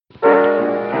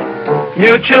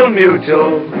Mutual,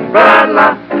 mutual,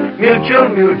 la mutual,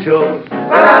 mutual,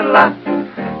 la.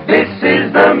 This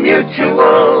is the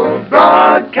Mutual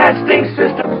Broadcasting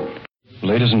System.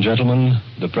 Ladies and gentlemen,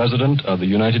 the President of the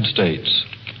United States.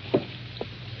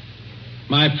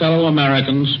 My fellow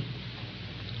Americans,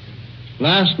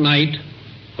 last night,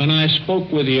 when I spoke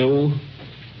with you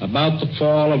about the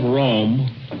fall of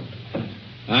Rome,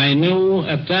 I knew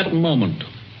at that moment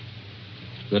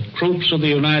that troops of the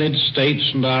United States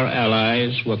and our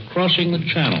allies were crossing the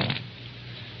Channel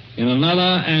in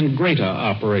another and greater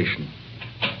operation.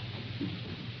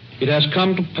 It has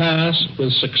come to pass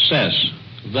with success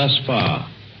thus far.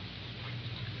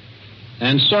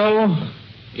 And so,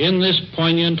 in this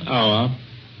poignant hour,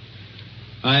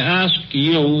 I ask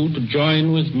you to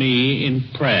join with me in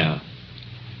prayer.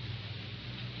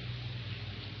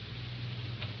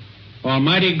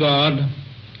 Almighty God,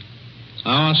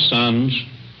 our sons,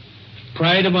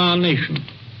 pride of our nation,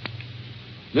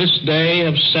 this day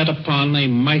have set upon a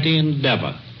mighty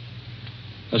endeavor,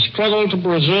 a struggle to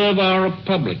preserve our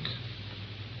republic,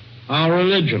 our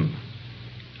religion,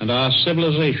 and our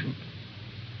civilization,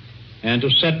 and to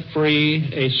set free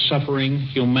a suffering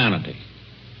humanity.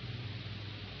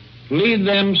 Lead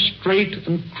them straight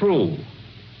and true.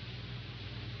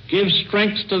 Give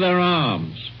strength to their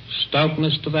arms,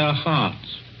 stoutness to their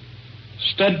hearts,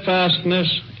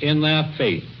 steadfastness in their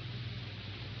faith.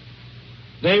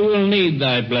 They will need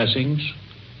thy blessings.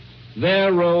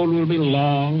 Their road will be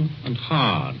long and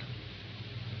hard.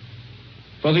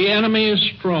 For the enemy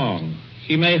is strong.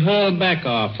 He may hurl back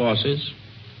our forces.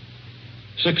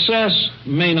 Success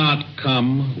may not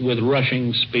come with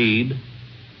rushing speed,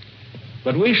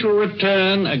 but we shall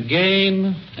return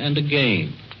again and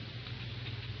again.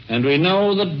 And we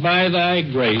know that by thy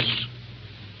grace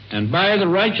and by the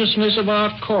righteousness of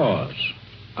our cause,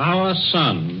 our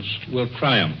sons will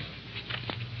triumph.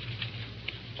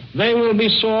 They will be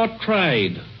sore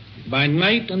tried by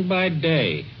night and by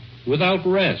day, without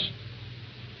rest,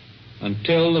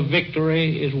 until the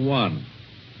victory is won.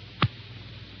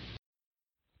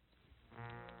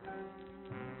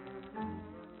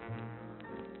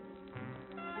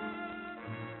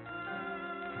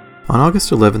 On August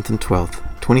 11th and 12th,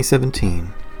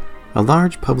 2017, a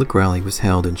large public rally was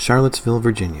held in Charlottesville,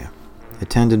 Virginia,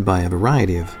 attended by a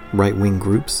variety of right-wing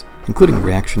groups, including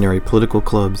reactionary political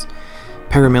clubs,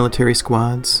 paramilitary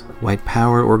squads, white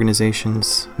power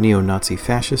organizations, neo-Nazi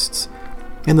fascists,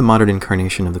 and the modern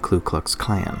incarnation of the Ku Klux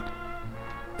Klan.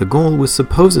 The goal was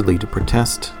supposedly to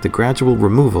protest the gradual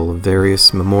removal of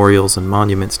various memorials and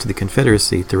monuments to the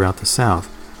Confederacy throughout the South,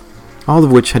 all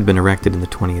of which had been erected in the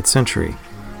 20th century,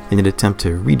 in an attempt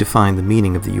to redefine the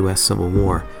meaning of the U.S. Civil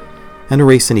War and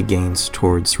erase any gains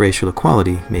towards racial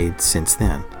equality made since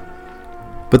then.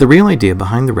 But the real idea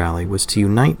behind the rally was to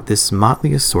unite this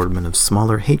motley assortment of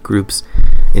smaller hate groups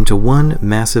into one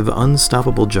massive,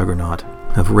 unstoppable juggernaut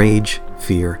of rage,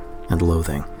 fear, and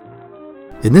loathing.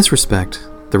 In this respect,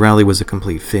 the rally was a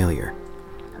complete failure.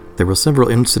 There were several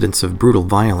incidents of brutal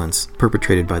violence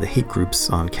perpetrated by the hate groups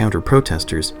on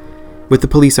counter-protesters, with the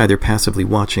police either passively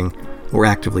watching or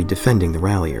actively defending the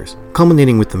ralliers,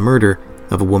 culminating with the murder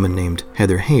of a woman named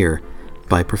Heather Heyer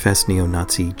by professed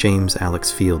neo-Nazi James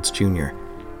Alex Fields Jr.,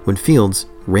 when Fields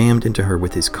rammed into her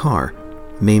with his car,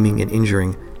 maiming and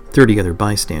injuring 30 other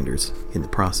bystanders in the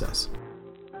process.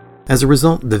 As a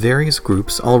result, the various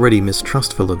groups, already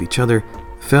mistrustful of each other,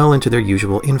 fell into their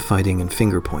usual infighting and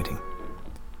finger-pointing.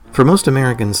 For most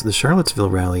Americans, the Charlottesville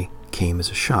rally came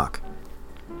as a shock.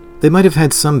 They might have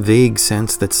had some vague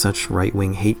sense that such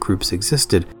right-wing hate groups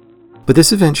existed, but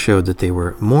this event showed that they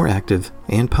were more active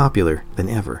and popular than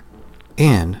ever,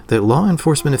 and that law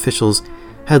enforcement officials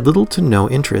had little to no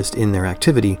interest in their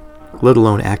activity, let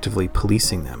alone actively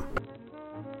policing them.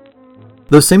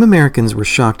 Those same Americans were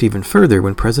shocked even further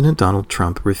when President Donald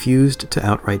Trump refused to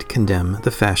outright condemn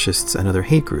the fascists and other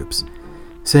hate groups,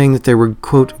 saying that there were,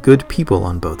 quote, good people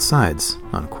on both sides,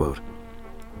 unquote.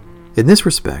 In this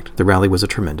respect, the rally was a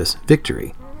tremendous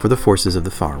victory for the forces of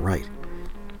the far right.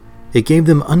 It gave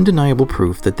them undeniable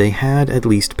proof that they had at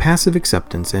least passive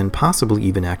acceptance and possibly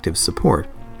even active support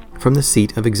from the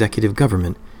seat of executive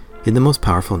government in the most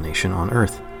powerful nation on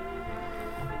earth.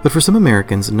 But for some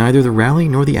Americans, neither the rally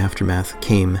nor the aftermath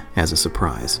came as a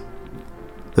surprise.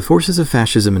 The forces of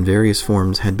fascism in various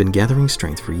forms had been gathering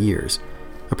strength for years,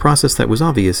 a process that was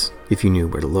obvious if you knew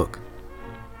where to look.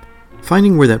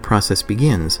 Finding where that process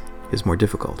begins is more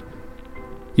difficult.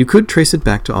 You could trace it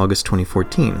back to August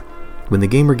 2014, when the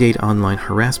Gamergate online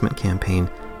harassment campaign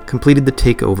completed the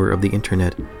takeover of the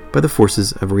internet by the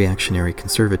forces of reactionary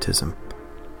conservatism.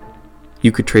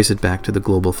 You could trace it back to the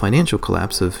global financial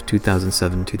collapse of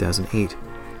 2007-2008,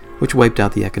 which wiped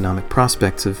out the economic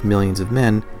prospects of millions of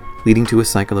men, leading to a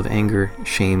cycle of anger,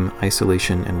 shame,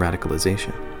 isolation, and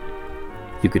radicalization.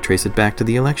 You could trace it back to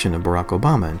the election of Barack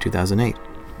Obama in 2008,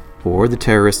 or the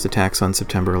terrorist attacks on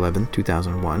September 11,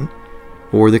 2001,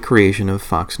 or the creation of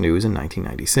Fox News in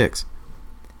 1996.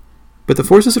 But the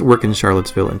forces at work in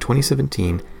Charlottesville in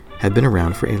 2017 have been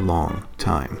around for a long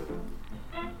time.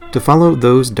 To follow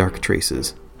those dark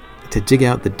traces, to dig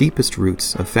out the deepest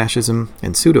roots of fascism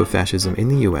and pseudo-fascism in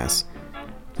the U.S.,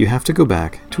 you have to go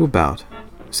back to about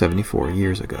 74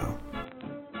 years ago.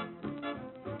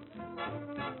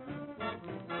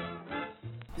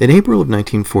 In April of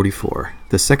 1944,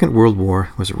 the Second World War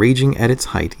was raging at its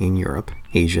height in Europe,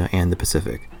 Asia, and the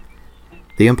Pacific.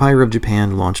 The Empire of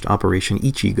Japan launched Operation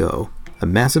Ichigo, a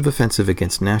massive offensive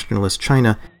against nationalist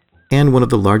China and one of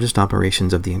the largest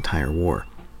operations of the entire war.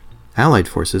 Allied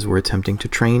forces were attempting to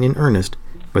train in earnest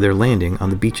by their landing on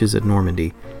the beaches at Normandy,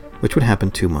 which would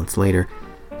happen 2 months later,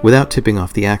 without tipping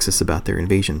off the Axis about their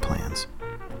invasion plans.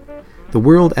 The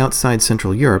world outside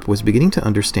Central Europe was beginning to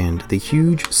understand the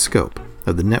huge scope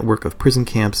of the network of prison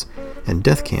camps and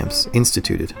death camps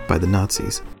instituted by the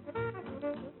Nazis.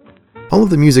 All of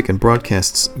the music and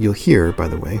broadcasts you'll hear, by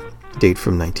the way, date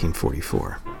from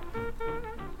 1944.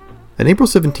 On April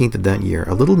 17th of that year,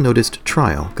 a little-noticed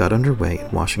trial got underway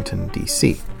in Washington,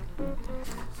 D.C.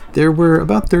 There were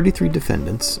about 33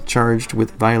 defendants charged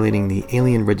with violating the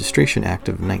Alien Registration Act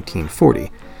of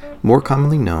 1940, more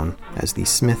commonly known as the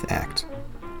Smith Act.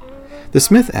 The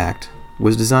Smith Act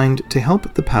was designed to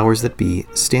help the powers that be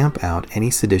stamp out any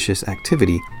seditious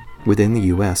activity within the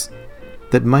U.S.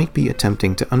 that might be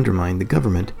attempting to undermine the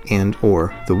government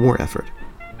and/or the war effort.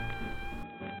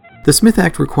 The Smith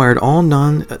Act required all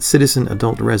non-citizen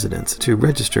adult residents to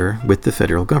register with the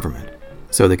federal government,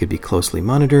 so they could be closely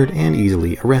monitored and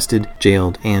easily arrested,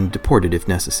 jailed, and deported if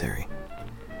necessary.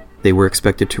 They were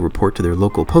expected to report to their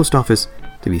local post office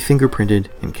to be fingerprinted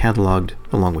and cataloged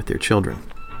along with their children.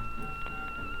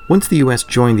 Once the U.S.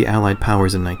 joined the Allied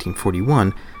powers in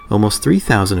 1941, almost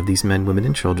 3,000 of these men, women,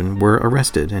 and children were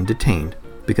arrested and detained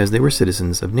because they were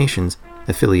citizens of nations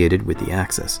affiliated with the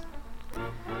Axis.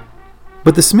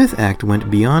 But the Smith Act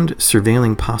went beyond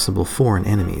surveilling possible foreign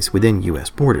enemies within U.S.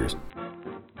 borders.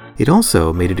 It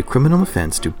also made it a criminal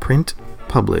offense to print,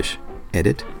 publish,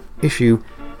 edit, issue,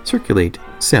 circulate,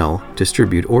 sell,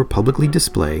 distribute, or publicly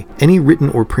display any written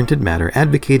or printed matter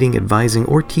advocating, advising,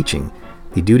 or teaching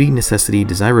the duty, necessity,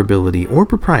 desirability, or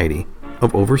propriety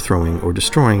of overthrowing or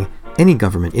destroying any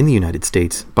government in the United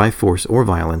States by force or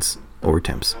violence, or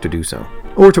attempts to do so,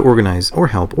 or to organize or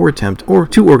help or attempt or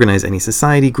to organize any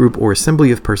society, group, or assembly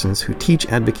of persons who teach,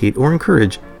 advocate, or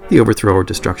encourage the overthrow or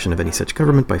destruction of any such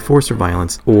government by force or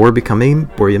violence, or become a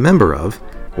member of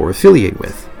or affiliate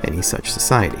with any such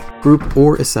society, group,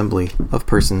 or assembly of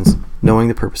persons knowing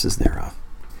the purposes thereof.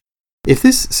 If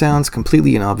this sounds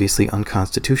completely and obviously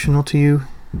unconstitutional to you,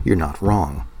 you're not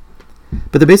wrong.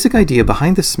 But the basic idea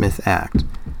behind the Smith Act,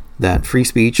 that free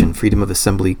speech and freedom of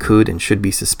assembly could and should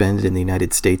be suspended in the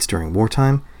United States during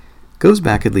wartime, goes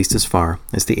back at least as far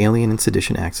as the Alien and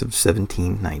Sedition Acts of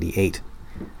 1798.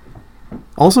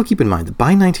 Also keep in mind that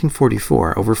by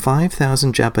 1944, over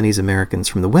 5,000 Japanese Americans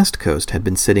from the West Coast had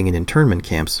been sitting in internment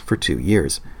camps for 2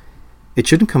 years. It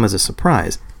shouldn't come as a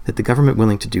surprise that the government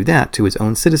willing to do that to its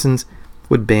own citizens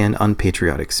would ban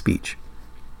unpatriotic speech.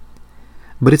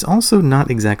 But it's also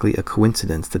not exactly a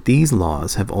coincidence that these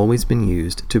laws have always been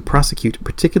used to prosecute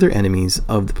particular enemies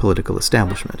of the political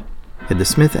establishment, and the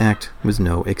Smith Act was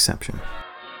no exception.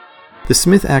 The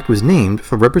Smith Act was named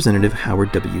for Representative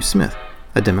Howard W. Smith,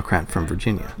 a Democrat from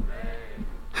Virginia.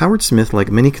 Howard Smith,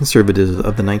 like many conservatives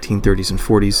of the 1930s and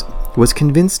 40s, was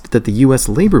convinced that the U.S.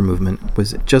 labor movement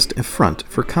was just a front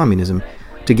for communism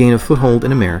to gain a foothold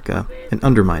in America and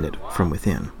undermine it from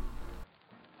within.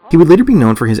 He would later be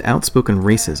known for his outspoken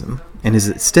racism and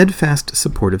his steadfast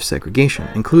support of segregation,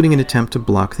 including an attempt to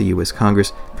block the U.S.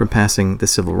 Congress from passing the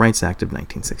Civil Rights Act of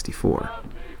 1964.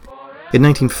 In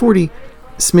 1940,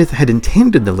 Smith had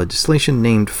intended the legislation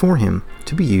named for him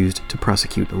to be used to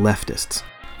prosecute leftists,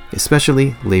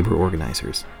 especially labor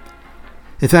organizers.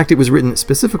 In fact, it was written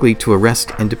specifically to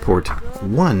arrest and deport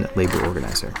one labor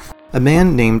organizer, a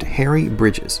man named Harry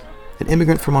Bridges, an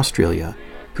immigrant from Australia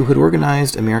who had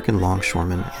organized American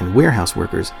longshoremen and warehouse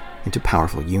workers into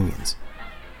powerful unions.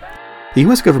 The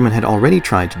U.S. government had already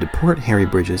tried to deport Harry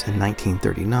Bridges in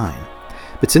 1939,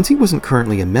 but since he wasn't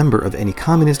currently a member of any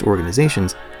communist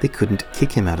organizations, they couldn't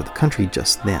kick him out of the country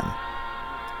just then.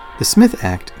 The Smith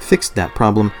Act fixed that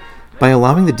problem by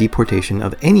allowing the deportation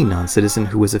of any non-citizen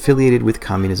who was affiliated with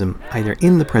communism either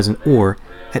in the present or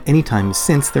at any time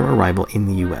since their arrival in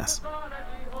the U.S.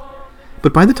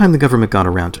 But by the time the government got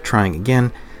around to trying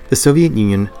again, the Soviet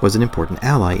Union was an important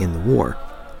ally in the war,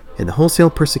 and the wholesale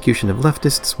persecution of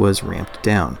leftists was ramped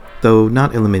down, though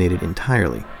not eliminated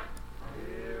entirely.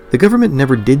 The government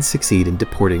never did succeed in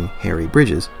deporting Harry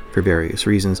Bridges, for various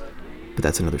reasons, but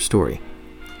that's another story.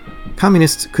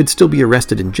 Communists could still be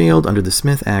arrested and jailed under the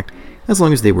Smith Act as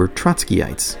long as they were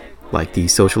Trotskyites, like the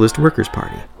Socialist Workers'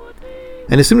 Party.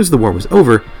 And as soon as the war was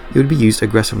over, it would be used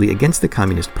aggressively against the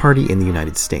Communist Party in the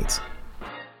United States.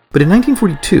 But in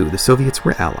 1942, the Soviets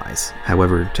were allies,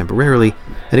 however temporarily,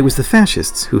 and it was the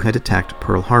fascists who had attacked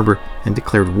Pearl Harbor and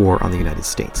declared war on the United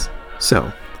States.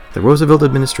 So, the Roosevelt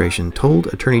administration told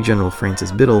Attorney General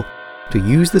Francis Biddle to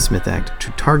use the Smith Act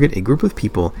to target a group of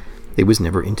people it was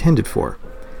never intended for: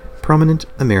 prominent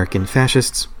American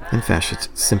fascists and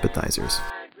fascist sympathizers.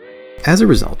 As a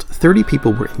result, 30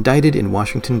 people were indicted in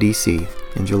Washington, D.C.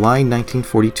 in July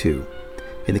 1942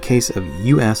 in the case of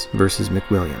U.S. versus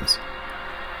McWilliams.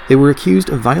 They were accused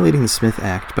of violating the Smith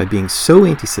Act by being so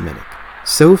anti-Semitic,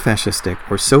 so fascistic,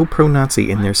 or so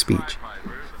pro-Nazi in their speech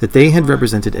that they had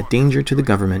represented a danger to the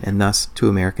government and thus to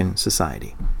American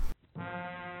society.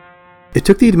 It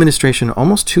took the administration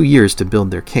almost 2 years to build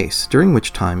their case, during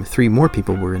which time 3 more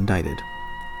people were indicted.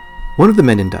 One of the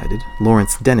men indicted,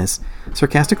 Lawrence Dennis,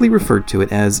 sarcastically referred to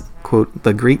it as, quote,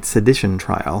 the Great Sedition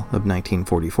Trial of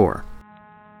 1944.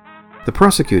 The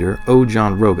prosecutor, O.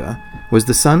 John Roga, was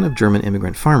the son of German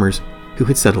immigrant farmers who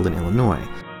had settled in Illinois,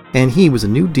 and he was a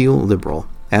New Deal liberal,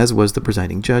 as was the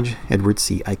presiding judge, Edward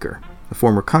C. Eicher, a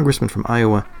former congressman from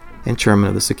Iowa and chairman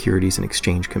of the Securities and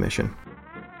Exchange Commission.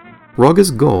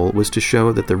 Roga's goal was to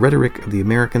show that the rhetoric of the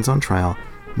Americans on trial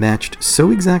matched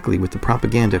so exactly with the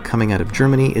propaganda coming out of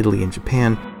Germany, Italy, and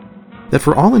Japan that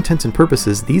for all intents and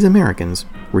purposes these Americans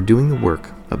were doing the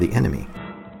work of the enemy.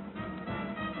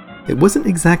 It wasn't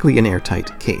exactly an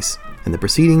airtight case, and the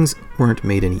proceedings weren't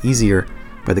made any easier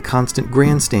by the constant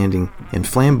grandstanding and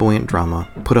flamboyant drama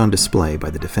put on display by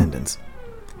the defendants.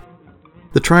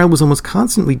 The trial was almost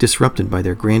constantly disrupted by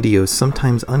their grandiose,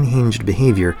 sometimes unhinged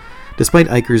behavior, despite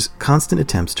Eicher's constant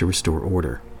attempts to restore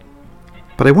order.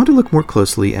 But I want to look more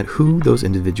closely at who those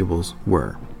individuals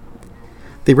were.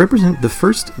 They represent the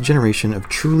first generation of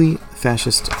truly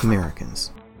fascist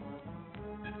Americans.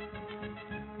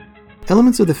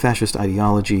 Elements of the fascist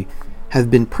ideology have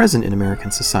been present in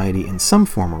American society in some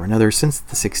form or another since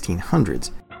the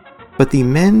 1600s, but the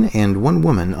men and one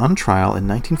woman on trial in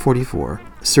 1944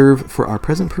 serve for our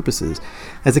present purposes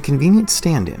as a convenient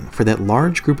stand-in for that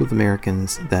large group of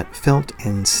Americans that felt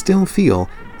and still feel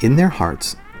in their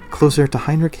hearts closer to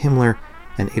Heinrich Himmler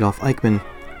and Adolf Eichmann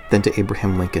than to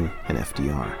Abraham Lincoln and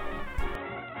FDR.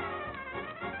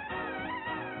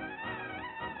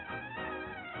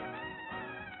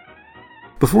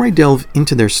 Before I delve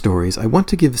into their stories, I want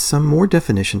to give some more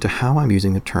definition to how I'm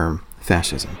using the term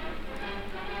fascism.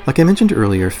 Like I mentioned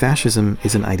earlier, fascism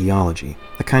is an ideology,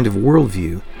 a kind of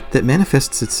worldview that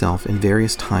manifests itself in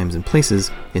various times and places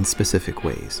in specific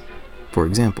ways. For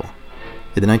example,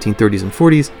 in the 1930s and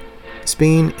 40s,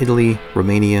 Spain, Italy,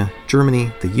 Romania,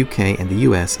 Germany, the UK, and the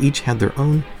US each had their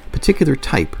own particular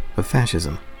type of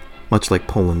fascism, much like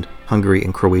Poland, Hungary,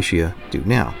 and Croatia do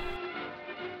now.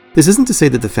 This isn't to say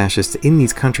that the fascists in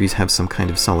these countries have some kind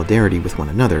of solidarity with one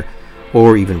another,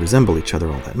 or even resemble each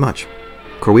other all that much.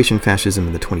 Croatian fascism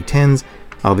in the 2010s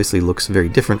obviously looks very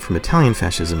different from Italian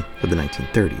fascism of the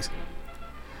 1930s.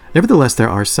 Nevertheless, there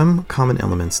are some common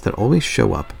elements that always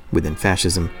show up within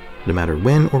fascism, no matter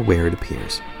when or where it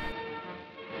appears.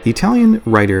 The Italian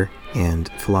writer and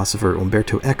philosopher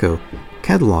Umberto Eco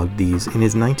cataloged these in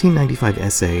his 1995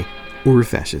 essay,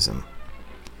 Ur-Fascism.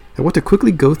 I want to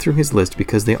quickly go through his list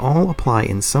because they all apply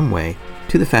in some way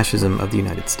to the fascism of the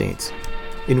United States,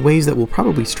 in ways that will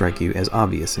probably strike you as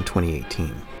obvious in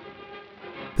 2018.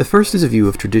 The first is a view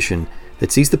of tradition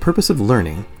that sees the purpose of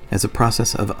learning as a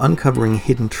process of uncovering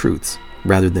hidden truths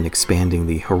rather than expanding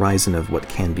the horizon of what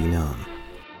can be known.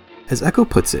 As Eco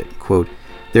puts it, quote,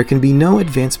 "There can be no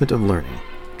advancement of learning.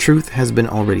 Truth has been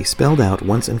already spelled out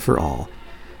once and for all,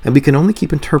 and we can only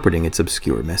keep interpreting its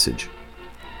obscure message."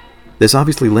 This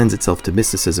obviously lends itself to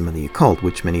mysticism and the occult,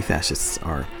 which many fascists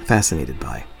are fascinated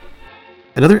by.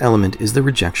 Another element is the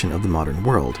rejection of the modern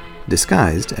world,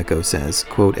 disguised, Eco says,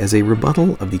 quote, as a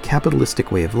rebuttal of the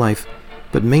capitalistic way of life,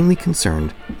 but mainly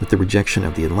concerned with the rejection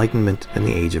of the Enlightenment and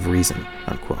the Age of Reason,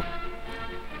 unquote.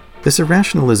 This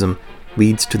irrationalism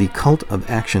leads to the cult of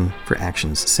action for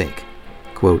action's sake.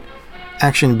 Quote,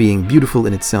 action being beautiful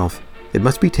in itself, it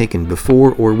must be taken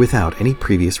before or without any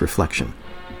previous reflection.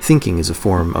 Thinking is a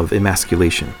form of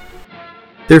emasculation.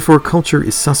 Therefore, culture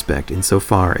is suspect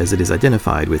insofar as it is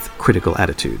identified with critical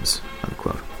attitudes,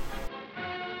 unquote.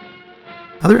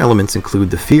 Other elements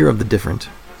include the fear of the different,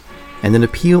 and an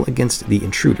appeal against the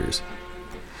intruders.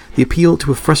 The appeal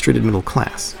to a frustrated middle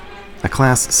class, a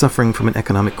class suffering from an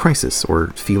economic crisis or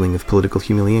feeling of political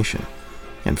humiliation,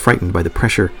 and frightened by the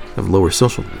pressure of lower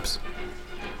social groups.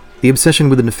 The obsession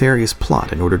with a nefarious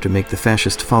plot in order to make the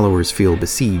fascist followers feel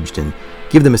besieged and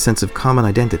give them a sense of common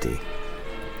identity.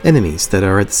 Enemies that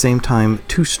are at the same time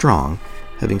too strong,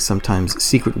 having sometimes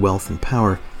secret wealth and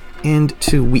power, and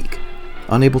too weak,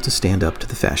 unable to stand up to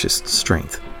the fascists'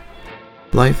 strength.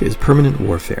 Life is permanent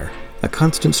warfare, a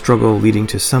constant struggle leading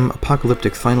to some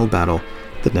apocalyptic final battle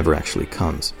that never actually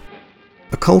comes.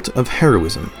 A cult of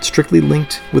heroism strictly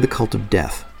linked with a cult of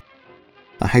death.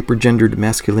 A hypergendered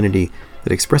masculinity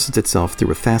that expresses itself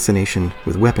through a fascination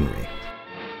with weaponry.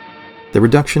 The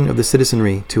reduction of the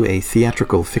citizenry to a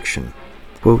theatrical fiction.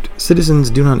 Quote, "Citizens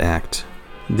do not act.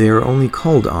 They are only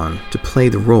called on to play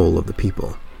the role of the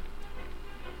people.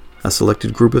 A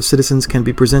selected group of citizens can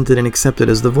be presented and accepted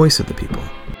as the voice of the people."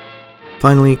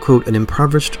 Finally, quote, "An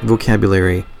impoverished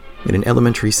vocabulary and an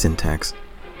elementary syntax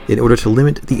in order to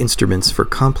limit the instruments for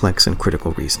complex and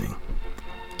critical reasoning.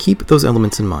 Keep those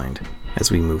elements in mind as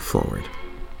we move forward."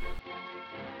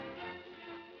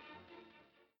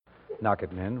 Knock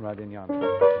it, men, right in yonder.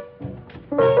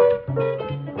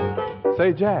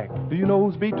 Say, Jack, do you know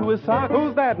who's beat to his sock?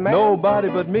 Who's that, man? Nobody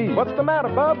but me. What's the matter,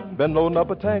 bub? Been loading up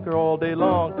a tanker all day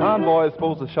long. Convoy is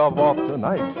supposed to shove off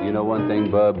tonight. You know one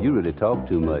thing, Bub, you really talk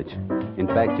too much. In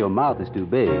fact, your mouth is too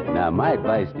big. Now, my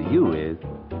advice to you is...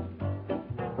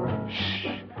 Shh,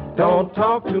 don't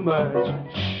talk too much.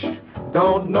 Shh,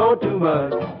 don't know too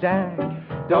much. Jack,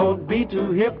 don't be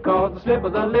too hip, cause the slip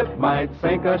of the lip might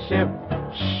sink a ship.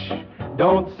 Shh,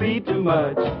 don't see too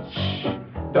much. Shh,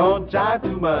 don't jive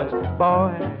too much.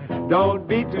 Boy, don't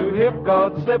be too hip,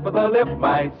 cause the slip of the lip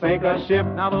might sink a ship.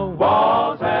 Now the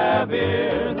walls have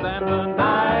ears and the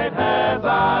night has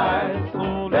eyes.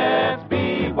 So let's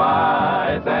be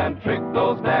wise and trick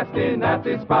those nasty,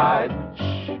 nasty spies.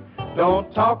 Shh,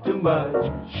 don't talk too much.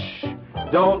 Shh,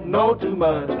 don't know too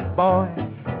much. Boy,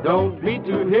 don't be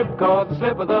too hip, cause the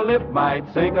slip of the lip might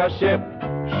sink a ship.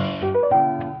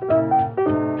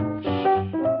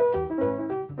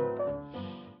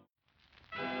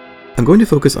 I'm going to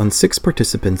focus on 6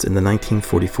 participants in the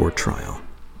 1944 trial.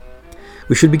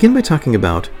 We should begin by talking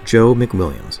about Joe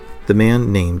McWilliams, the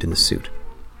man named in the suit.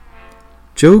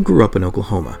 Joe grew up in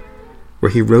Oklahoma,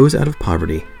 where he rose out of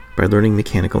poverty by learning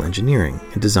mechanical engineering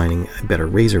and designing a better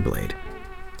razor blade.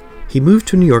 He moved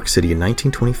to New York City in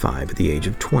 1925 at the age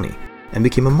of 20 and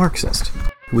became a Marxist,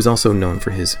 who was also known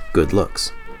for his good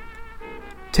looks.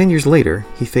 10 years later,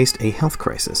 he faced a health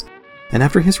crisis, and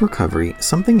after his recovery,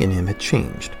 something in him had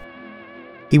changed.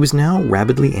 He was now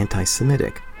rabidly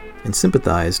anti-Semitic and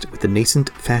sympathized with the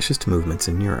nascent fascist movements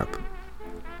in Europe.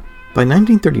 By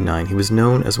 1939, he was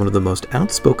known as one of the most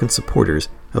outspoken supporters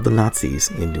of the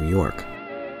Nazis in New York.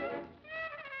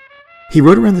 He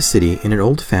rode around the city in an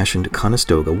old-fashioned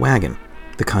Conestoga wagon,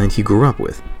 the kind he grew up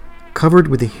with, covered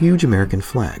with a huge American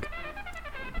flag.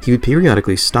 He would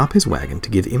periodically stop his wagon to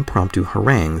give impromptu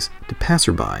harangues to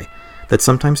passerby that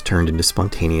sometimes turned into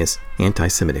spontaneous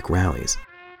anti-Semitic rallies.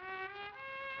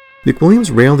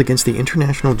 McWilliams railed against the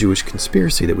international Jewish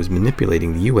conspiracy that was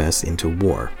manipulating the U.S. into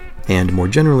war, and more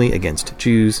generally against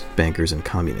Jews, bankers, and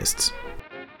communists.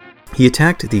 He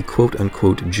attacked the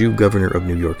quote-unquote Jew governor of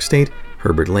New York State,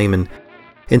 Herbert Lehman,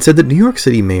 and said that New York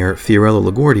City Mayor Fiorello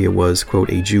LaGuardia was, quote,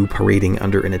 a Jew parading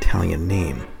under an Italian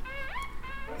name.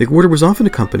 LaGuardia was often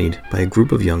accompanied by a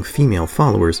group of young female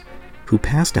followers who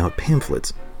passed out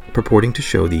pamphlets purporting to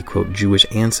show the, quote, Jewish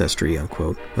ancestry,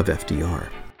 unquote, of FDR.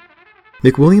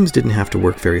 McWilliams didn't have to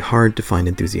work very hard to find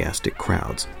enthusiastic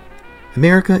crowds.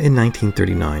 America in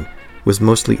 1939 was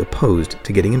mostly opposed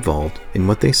to getting involved in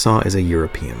what they saw as a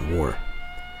European war.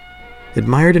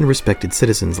 Admired and respected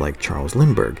citizens like Charles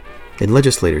Lindbergh and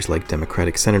legislators like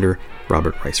Democratic Senator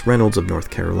Robert Rice Reynolds of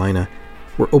North Carolina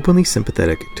were openly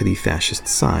sympathetic to the fascist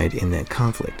side in that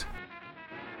conflict.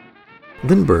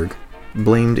 Lindbergh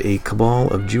blamed a cabal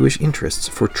of Jewish interests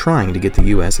for trying to get the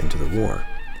U.S. into the war.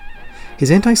 His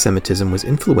anti-Semitism was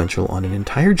influential on an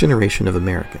entire generation of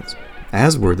Americans,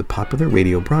 as were the popular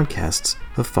radio broadcasts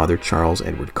of Father Charles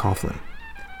Edward Coughlin.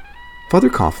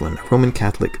 Father Coughlin, a Roman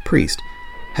Catholic priest,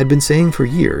 had been saying for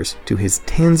years to his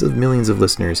tens of millions of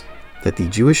listeners that the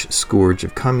Jewish scourge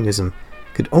of communism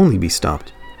could only be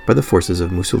stopped by the forces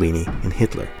of Mussolini and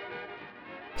Hitler.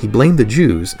 He blamed the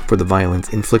Jews for the violence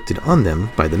inflicted on them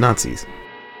by the Nazis,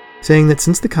 saying that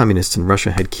since the communists in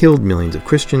Russia had killed millions of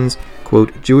Christians,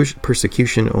 quote, Jewish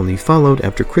persecution only followed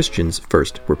after Christians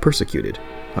first were persecuted,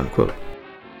 unquote.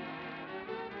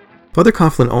 Father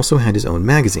Coughlin also had his own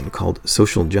magazine called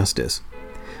Social Justice,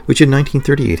 which in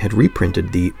 1938 had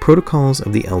reprinted the Protocols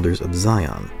of the Elders of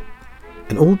Zion,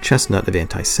 an old chestnut of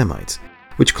anti-Semites,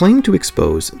 which claimed to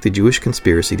expose the Jewish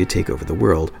conspiracy to take over the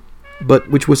world, but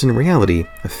which was in reality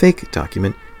a fake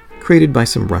document created by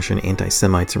some Russian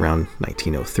anti-Semites around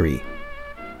 1903.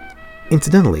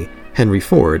 Incidentally, Henry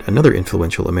Ford, another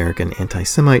influential American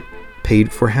anti-Semite,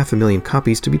 paid for 500,000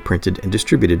 copies to be printed and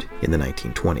distributed in the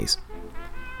 1920s.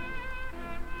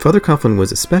 Father Coughlin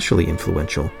was especially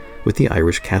influential with the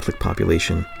Irish Catholic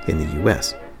population in the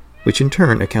U.S., which in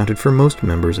turn accounted for most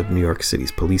members of New York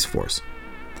City's police force.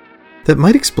 That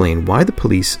might explain why the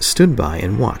police stood by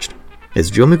and watched,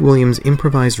 as Joe McWilliams'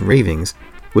 improvised ravings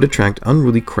would attract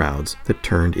unruly crowds that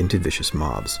turned into vicious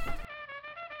mobs.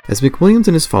 As McWilliams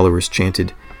and his followers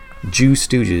chanted, "Jew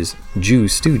Stooges, Jew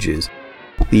Stooges,"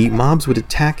 the mobs would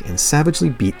attack and savagely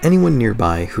beat anyone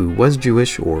nearby who was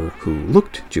Jewish or who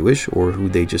looked Jewish or who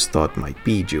they just thought might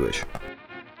be Jewish.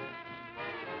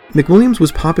 McWilliams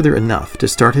was popular enough to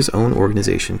start his own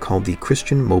organization called the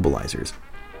Christian Mobilizers.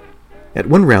 At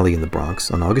one rally in the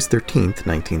Bronx on August 13,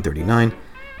 1939,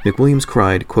 McWilliams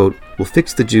cried, quote, "We'll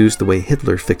fix the Jews the way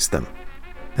Hitler fixed them."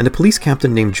 And a police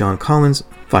captain named John Collins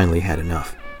finally had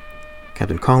enough.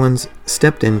 Captain Collins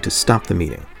stepped in to stop the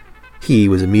meeting. He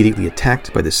was immediately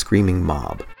attacked by the screaming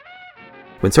mob.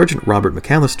 When Sergeant Robert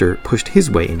McAllister pushed his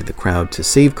way into the crowd to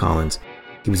save Collins,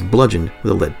 he was bludgeoned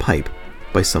with a lead pipe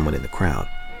by someone in the crowd.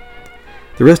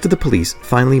 The rest of the police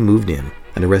finally moved in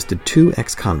and arrested 2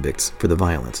 ex-convicts for the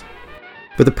violence.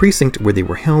 But the precinct where they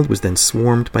were held was then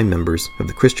swarmed by members of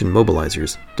the Christian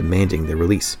Mobilizers demanding their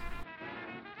release.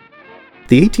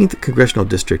 The 18th Congressional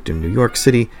District in New York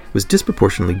City was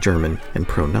disproportionately German and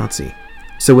pro-Nazi,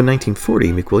 so in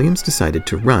 1940 McWilliams decided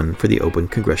to run for the open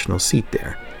congressional seat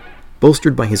there,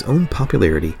 bolstered by his own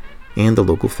popularity and the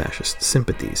local fascist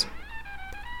sympathies.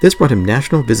 This brought him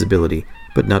national visibility,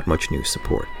 but not much new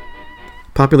support.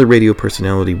 Popular radio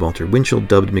personality Walter Winchell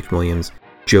dubbed McWilliams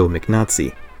Joe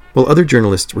McNazi, while other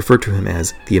journalists referred to him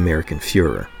as the American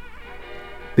Fuhrer.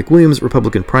 McWilliams'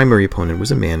 Republican primary opponent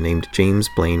was a man named James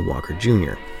Blaine Walker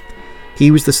Jr.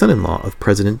 He was the son-in-law of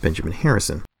President Benjamin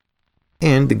Harrison,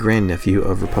 and the grandnephew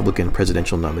of Republican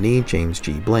presidential nominee James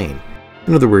G. Blaine.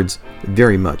 In other words,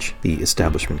 very much the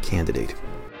establishment candidate.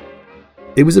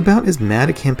 It was about as mad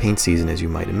a campaign season as you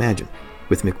might imagine,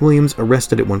 with McWilliams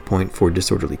arrested at one point for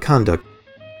disorderly conduct,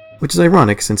 which is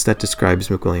ironic since that describes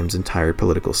McWilliams' entire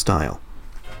political style.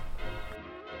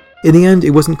 In the end, it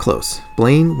wasn't close.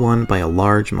 Blaine won by a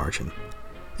large margin.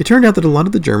 It turned out that a lot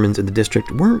of the Germans in the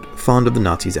district weren't fond of the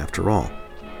Nazis after all.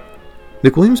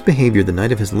 McWilliams' behavior the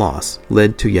night of his loss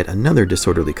led to yet another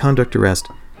disorderly conduct arrest,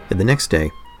 and the next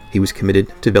day, he was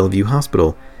committed to Bellevue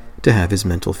Hospital to have his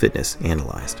mental fitness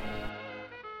analyzed.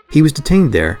 He was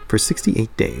detained there for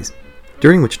 68 days,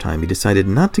 during which time he decided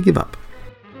not to give up.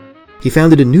 He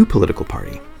founded a new political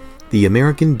party, the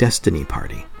American Destiny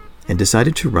Party, and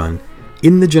decided to run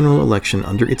in the general election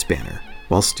under its banner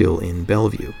while still in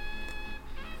Bellevue.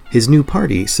 His new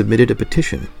party submitted a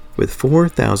petition with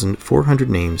 4,400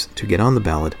 names to get on the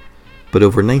ballot, but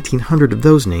over 1,900 of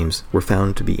those names were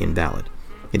found to be invalid,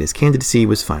 and his candidacy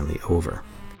was finally over.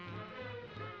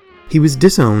 He was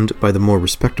disowned by the more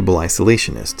respectable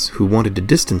isolationists who wanted to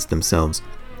distance themselves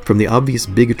from the obvious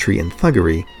bigotry and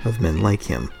thuggery of men like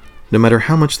him, no matter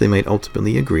how much they might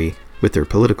ultimately agree with their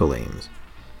political aims.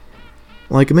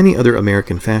 Like many other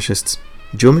American fascists,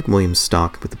 Joe McWilliams'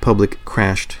 stock with the public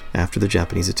crashed after the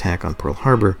Japanese attack on Pearl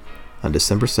Harbor on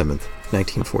December 7,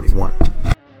 1941.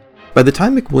 By the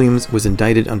time McWilliams was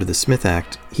indicted under the Smith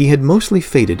Act, he had mostly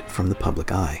faded from the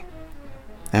public eye.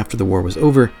 After the war was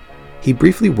over, he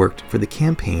briefly worked for the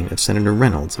campaign of Senator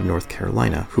Reynolds of North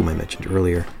Carolina, whom I mentioned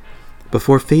earlier,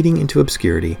 before fading into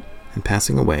obscurity and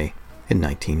passing away in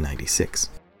 1996.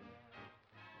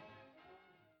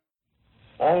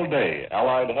 All day,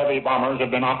 Allied heavy bombers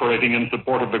have been operating in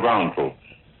support of the ground troops.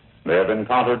 They have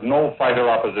encountered no fighter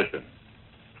opposition.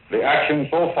 The action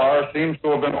so far seems to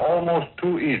have been almost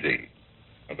too easy.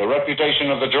 The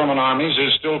reputation of the German armies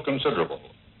is still considerable,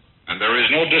 and there is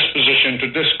no disposition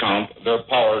to discount their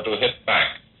power to hit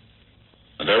back.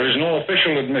 There is no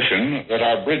official admission that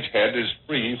our bridgehead is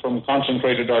free from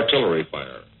concentrated artillery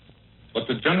fire, but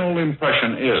the general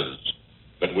impression is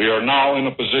that we are now in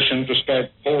a position to start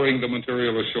pouring the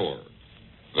material ashore,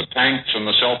 the tanks and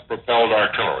the self-propelled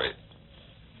artillery.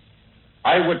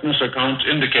 Eyewitness accounts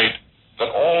indicate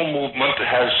that all movement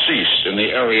has ceased in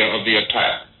the area of the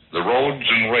attack. The roads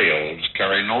and rails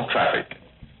carry no traffic.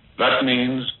 That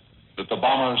means that the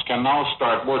bombers can now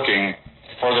start working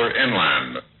further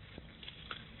inland.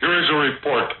 Here is a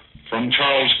report from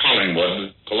Charles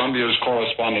Collingwood, Columbia's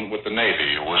correspondent with the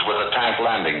Navy, who was with a tank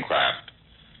landing craft.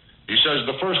 He says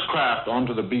the first craft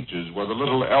onto the beaches were the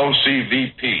little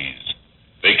LCVPs.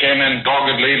 They came in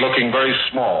doggedly, looking very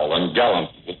small and gallant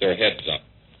with their heads up.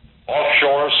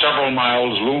 Offshore, several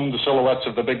miles, loomed the silhouettes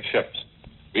of the big ships.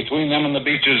 Between them and the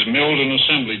beaches milled an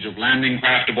assemblage of landing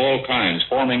craft of all kinds,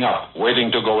 forming up, waiting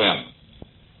to go in.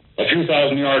 A few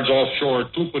thousand yards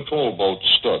offshore, two patrol boats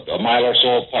stood, a mile or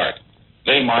so apart.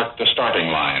 They marked the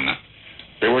starting line.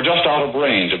 They were just out of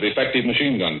range of effective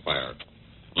machine gun fire.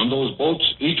 On those boats,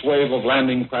 each wave of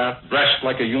landing craft dressed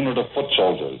like a unit of foot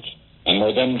soldiers, and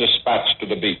were then dispatched to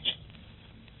the beach.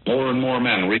 More and more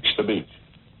men reached the beach.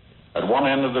 At one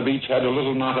end of the beachhead, a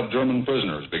little knot of German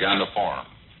prisoners began to form.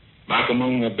 Back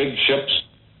among the big ships,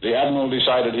 the admiral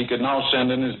decided he could now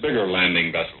send in his bigger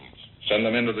landing vessels, send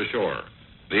them into the shore.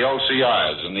 The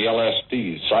LCIs and the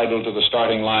LSTs sidled to the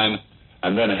starting line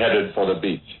and then headed for the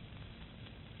beach.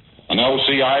 An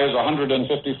LCI is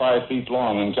 155 feet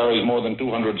long and carries more than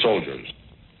 200 soldiers.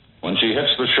 When she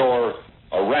hits the shore,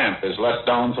 a ramp is let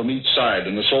down from each side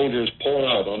and the soldiers pour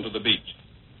out onto the beach.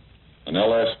 An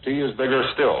LST is bigger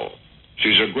still.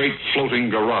 She's a great floating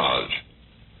garage.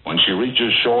 When she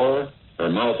reaches shore, her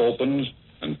mouth opens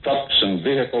and trucks and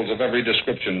vehicles of every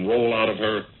description roll out of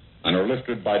her and are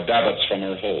lifted by davits from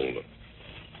her hold.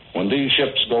 When these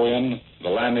ships go in, the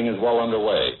landing is well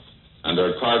underway, and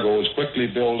their cargoes quickly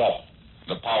build up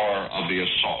the power of the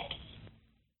assault.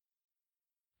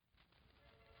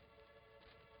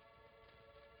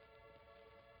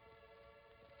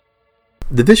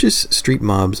 The vicious street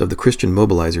mobs of the Christian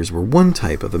mobilizers were one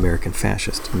type of American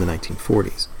fascist in the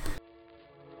 1940s.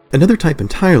 Another type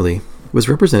entirely was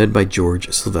represented by George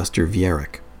Sylvester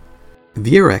Viereck.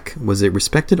 Viereck was a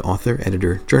respected author,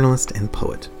 editor, journalist, and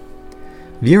poet.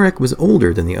 Viereck was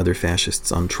older than the other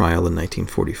fascists on trial in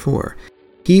 1944.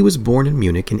 He was born in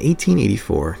Munich in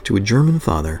 1884 to a German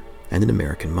father and an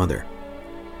American mother.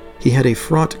 He had a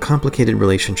fraught, complicated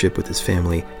relationship with his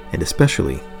family, and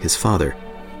especially his father,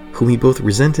 whom he both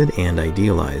resented and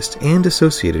idealized, and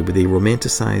associated with a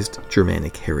romanticized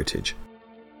Germanic heritage.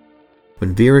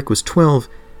 When Viereck was 12,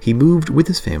 he moved with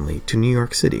his family to New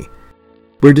York City,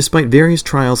 where despite various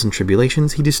trials and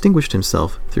tribulations, he distinguished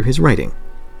himself through his writing.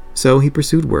 So he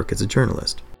pursued work as a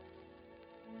journalist.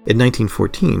 In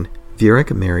 1914,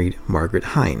 Viereck married Margaret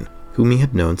Hein, whom he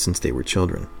had known since they were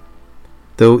children.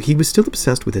 Though he was still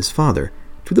obsessed with his father,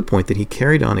 to the point that he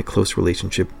carried on a close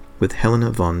relationship with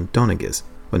Helena von Doneges,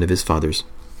 one of his father's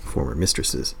former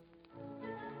mistresses.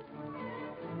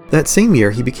 That same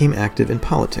year, he became active in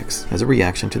politics as a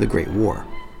reaction to the Great War.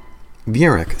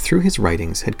 Viereck, through his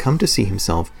writings, had come to see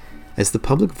himself as the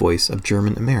public voice of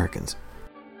German Americans,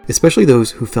 especially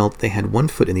those who felt they had one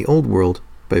foot in the Old World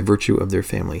by virtue of their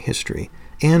family history,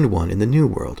 and one in the New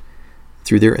World,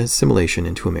 through their assimilation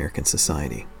into American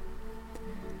society.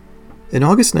 In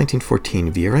August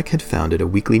 1914, Viereck had founded a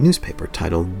weekly newspaper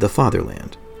titled The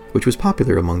Fatherland, which was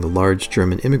popular among the large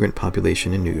German immigrant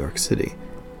population in New York City.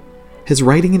 His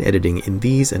writing and editing in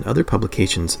these and other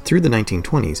publications through the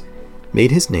 1920s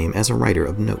made his name as a writer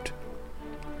of note.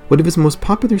 One of his most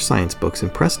popular science books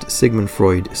impressed Sigmund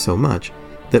Freud so much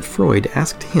that Freud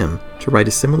asked him to write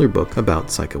a similar book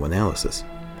about psychoanalysis.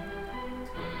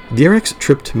 Viereck's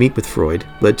trip to meet with Freud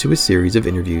led to a series of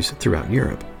interviews throughout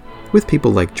Europe, with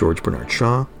people like George Bernard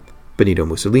Shaw, Benito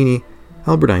Mussolini,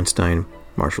 Albert Einstein,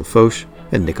 Marshall Foch,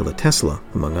 and Nikola Tesla,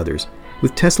 among others,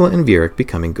 with Tesla and Viereck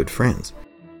becoming good friends.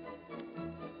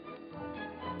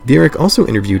 Viereck also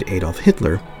interviewed Adolf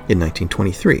Hitler in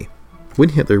 1923, when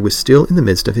Hitler was still in the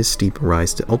midst of his steep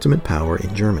rise to ultimate power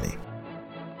in Germany.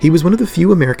 He was one of the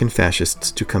few American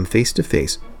fascists to come face to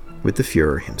face with the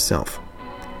Fuhrer himself.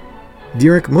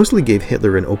 Viereck mostly gave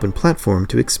Hitler an open platform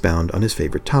to expound on his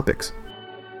favorite topics.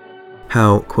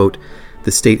 How, quote,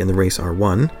 the state and the race are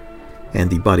one, and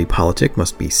the body politic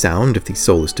must be sound if the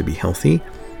soul is to be healthy,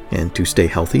 and to stay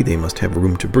healthy they must have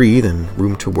room to breathe and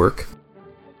room to work,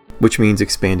 which means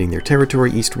expanding their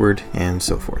territory eastward, and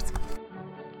so forth.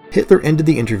 Hitler ended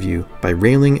the interview by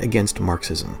railing against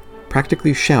Marxism,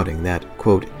 practically shouting that,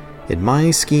 quote, in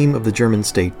my scheme of the German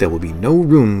state there will be no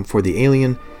room for the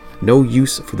alien, no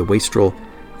use for the wastrel,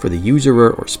 for the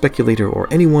usurer or speculator or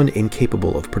anyone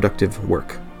incapable of productive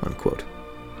work, unquote.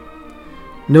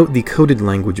 Note the coded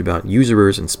language about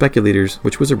usurers and speculators,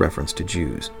 which was a reference to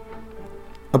Jews.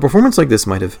 A performance like this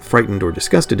might have frightened or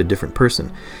disgusted a different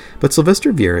person, but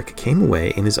Sylvester Viereck came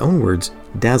away, in his own words,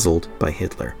 dazzled by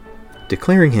Hitler,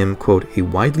 declaring him, quote, a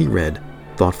widely read,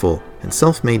 thoughtful, and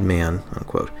self-made man,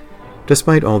 unquote,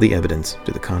 despite all the evidence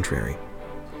to the contrary.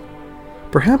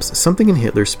 Perhaps something in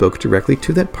Hitler spoke directly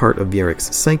to that part of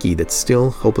Viereck's psyche that still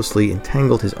hopelessly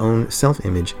entangled his own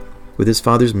self-image with his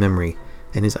father's memory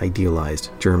and his idealized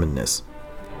Germanness.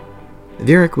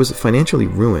 Viereck was financially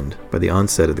ruined by the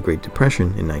onset of the Great Depression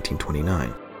in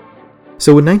 1929.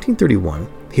 So in 1931,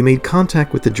 he made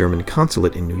contact with the German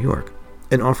consulate in New York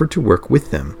and offered to work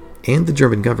with them and the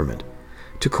German government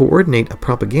to coordinate a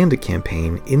propaganda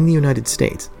campaign in the United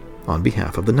States on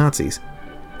behalf of the Nazis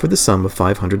for the sum of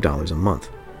 $500 a month.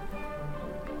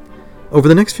 Over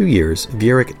the next few years,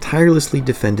 Viereck tirelessly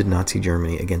defended Nazi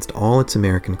Germany against all its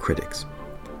American critics.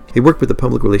 He worked with the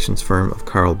public relations firm of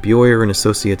Karl Buer and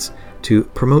Associates to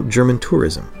promote German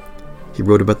tourism. He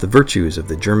wrote about the virtues of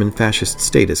the German fascist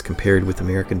state as compared with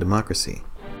American democracy.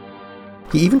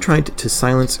 He even tried to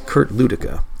silence Kurt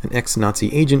Lüdecke, an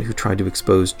ex-Nazi agent who tried to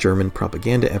expose German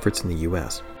propaganda efforts in the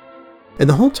U.S. And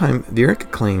the whole time, Viereck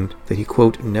claimed that he,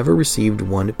 quote, never received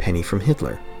one penny from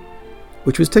Hitler,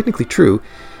 which was technically true,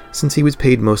 since he was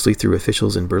paid mostly through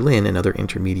officials in Berlin and other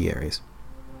intermediaries.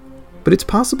 But it's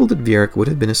possible that Viereck would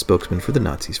have been a spokesman for the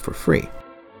Nazis for free.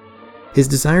 His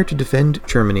desire to defend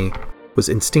Germany was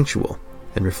instinctual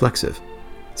and reflexive,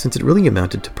 since it really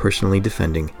amounted to personally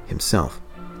defending himself.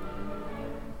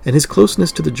 And his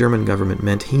closeness to the German government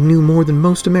meant he knew more than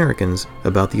most Americans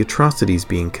about the atrocities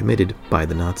being committed by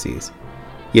the Nazis.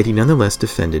 Yet he nonetheless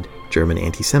defended German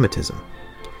anti-Semitism,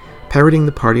 parroting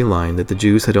the party line that the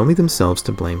Jews had only themselves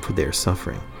to blame for their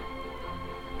suffering.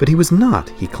 But he was not,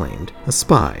 he claimed, a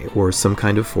spy or some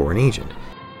kind of foreign agent.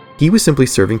 He was simply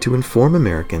serving to inform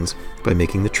Americans by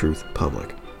making the truth public.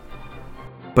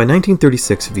 By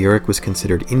 1936, Viereck was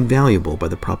considered invaluable by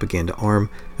the propaganda arm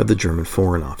of the German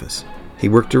Foreign Office. He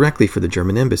worked directly for the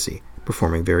German embassy,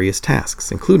 performing various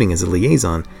tasks, including as a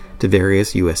liaison to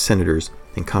various U.S. senators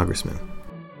and congressmen.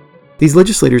 These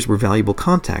legislators were valuable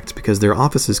contacts because their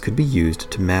offices could be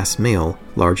used to mass mail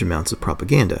large amounts of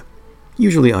propaganda,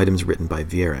 usually items written by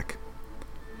Viereck.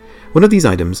 One of these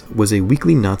items was a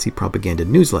weekly Nazi propaganda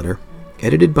newsletter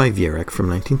edited by Viereck from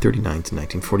 1939 to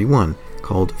 1941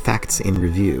 called Facts in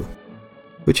Review,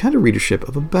 which had a readership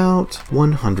of about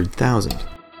 100,000.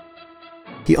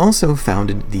 He also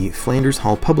founded the Flanders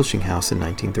Hall Publishing House in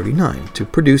 1939 to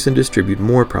produce and distribute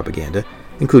more propaganda,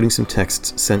 including some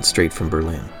texts sent straight from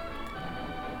Berlin.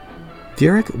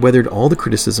 Viereck weathered all the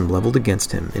criticism leveled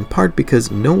against him, in part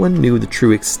because no one knew the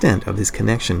true extent of his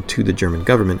connection to the German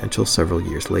government until several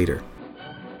years later.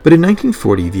 But in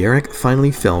 1940, Viereck finally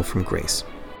fell from grace.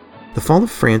 The fall of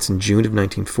France in June of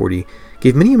 1940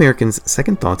 gave many Americans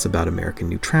second thoughts about American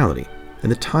neutrality,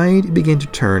 and the tide began to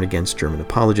turn against German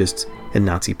apologists and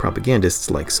Nazi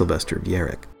propagandists like Sylvester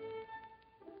Viereck.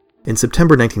 In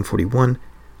September 1941,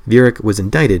 Viereck was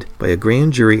indicted by a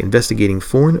grand jury investigating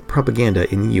foreign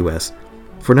propaganda in the U.S.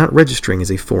 for not registering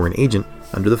as a foreign agent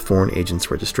under the Foreign Agents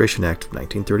Registration Act of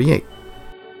 1938.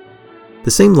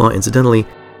 The same law, incidentally,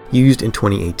 used in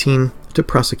 2018 to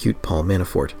prosecute Paul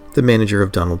Manafort, the manager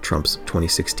of Donald Trump's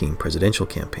 2016 presidential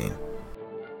campaign.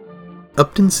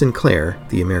 Upton Sinclair,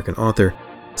 the American author,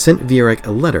 sent Viereck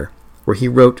a letter where he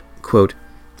wrote, quote,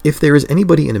 "If there is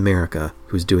anybody in America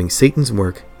who's doing Satan's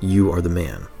work, you are the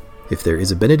man. If there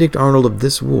is a Benedict Arnold of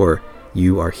this war,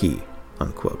 you are he,"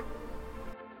 unquote.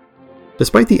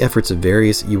 Despite the efforts of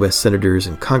various U.S. senators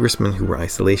and congressmen who were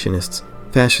isolationists,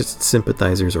 fascist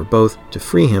sympathizers, or both, to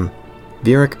free him,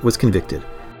 Viereck was convicted.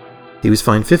 He was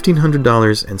fined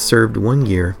 $1,500 and served 1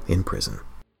 year in prison.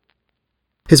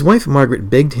 His wife Margaret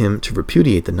begged him to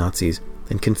repudiate the Nazis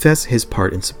and confess his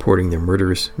part in supporting their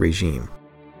murderous regime.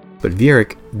 But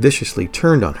Viereck viciously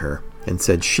turned on her and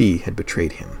said she had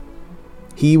betrayed him.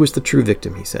 He was the true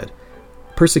victim, he said,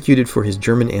 persecuted for his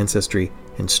German ancestry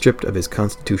and stripped of his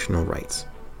constitutional rights.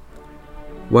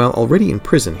 While already in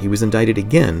prison, he was indicted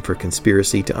again for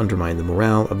conspiracy to undermine the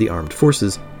morale of the armed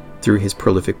forces through his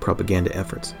prolific propaganda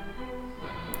efforts.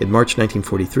 In March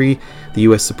 1943, the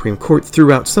U.S. Supreme Court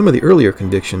threw out some of the earlier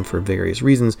conviction for various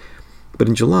reasons, but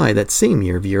in July that same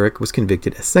year, Viereck was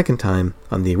convicted a second time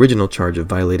on the original charge of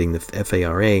violating the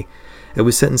FARA and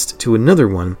was sentenced to another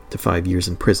one to 5 years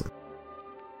in prison.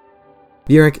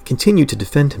 Viereck continued to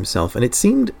defend himself, and it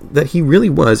seemed that he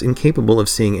really was incapable of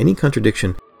seeing any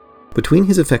contradiction between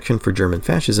his affection for German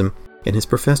fascism and his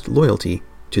professed loyalty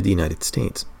to the United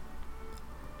States.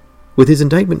 With his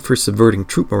indictment for subverting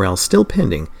troop morale still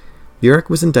pending, Viereck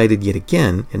was indicted yet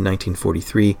again in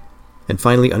 1943, and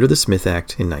finally under the Smith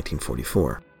Act in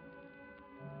 1944.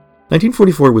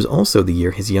 1944 was also the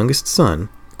year his youngest son,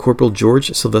 Corporal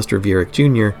George Sylvester Viereck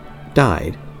Jr.,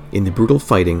 died in the brutal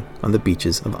fighting on the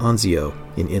beaches of Anzio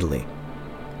in Italy.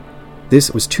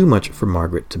 This was too much for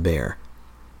Margaret to bear.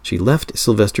 She left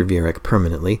Sylvester Viereck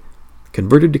permanently,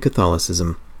 converted to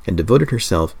Catholicism, and devoted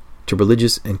herself to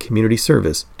religious and community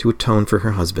service to atone for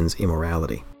her husband's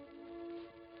immorality.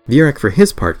 Viereck, for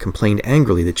his part, complained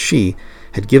angrily that she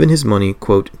had given his money,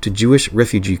 quote, to Jewish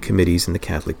refugee committees in the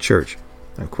Catholic Church,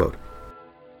 unquote.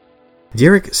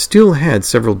 Viereck still had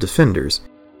several defenders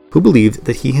who believed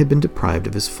that he had been deprived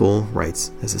of his full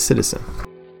rights as a citizen.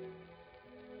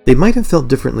 They might have felt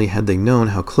differently had they known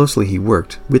how closely he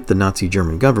worked with the Nazi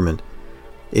German government.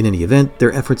 In any event,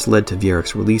 their efforts led to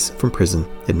Viereck's release from prison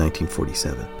in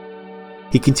 1947.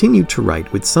 He continued to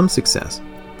write with some success,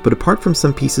 but apart from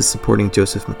some pieces supporting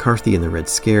Joseph McCarthy in the Red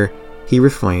Scare, he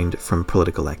refrained from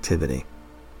political activity.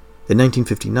 In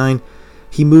 1959,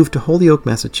 he moved to Holyoke,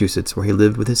 Massachusetts, where he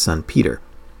lived with his son Peter,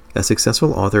 a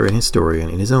successful author and historian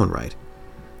in his own right,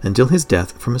 until his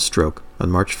death from a stroke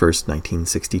on March 1,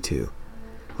 1962,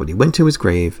 when he went to his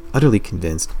grave utterly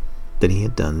convinced that he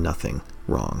had done nothing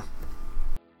wrong.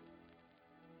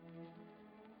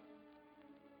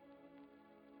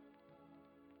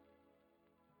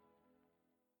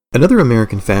 Another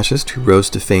American fascist who rose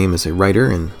to fame as a writer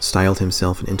and styled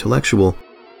himself an intellectual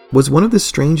was one of the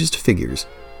strangest figures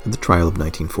of the trial of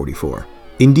 1944.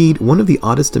 Indeed, one of the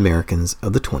oddest Americans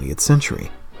of the 20th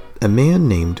century, a man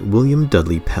named William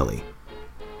Dudley Pelley.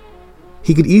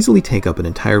 He could easily take up an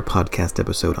entire podcast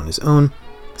episode on his own,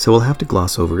 so we'll have to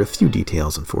gloss over a few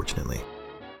details, unfortunately.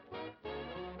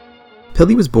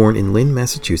 Pelley was born in Lynn,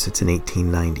 Massachusetts in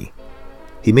 1890.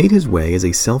 He made his way as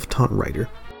a self-taught writer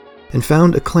and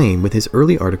found acclaim with his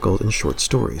early articles and short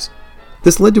stories.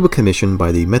 This led to a commission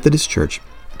by the Methodist Church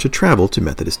to travel to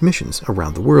Methodist missions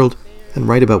around the world and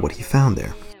write about what he found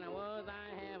there.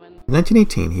 In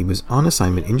 1918, he was on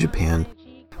assignment in Japan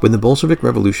when the Bolshevik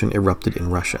Revolution erupted in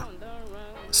Russia.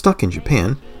 Stuck in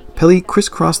Japan, Pelley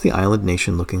crisscrossed the island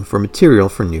nation looking for material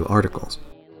for new articles.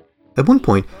 At one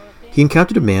point, he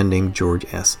encountered a man named George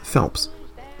S. Phelps.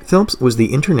 Phelps was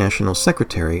the international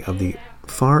secretary of the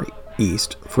Far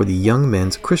East for the Young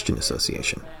Men's Christian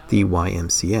Association, the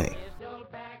YMCA.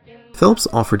 Phelps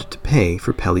offered to pay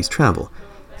for Pelley's travel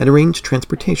and arrange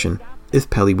transportation if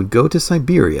Pelley would go to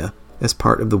Siberia as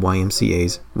part of the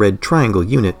YMCA's Red Triangle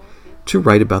unit to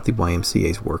write about the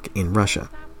YMCA's work in Russia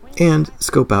and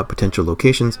scope out potential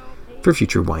locations for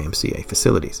future YMCA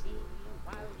facilities.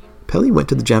 Pelley went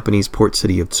to the Japanese port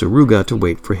city of Tsuruga to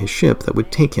wait for his ship that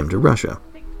would take him to Russia,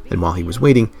 and while he was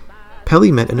waiting,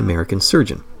 Pelley met an American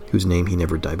surgeon, whose name he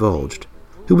never divulged,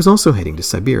 who was also heading to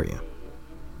Siberia.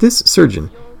 This surgeon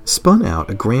spun out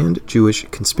a grand Jewish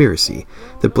conspiracy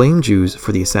that blamed Jews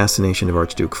for the assassination of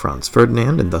Archduke Franz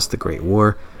Ferdinand and thus the Great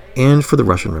War, and for the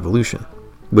Russian Revolution,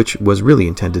 which was really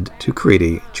intended to create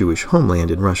a Jewish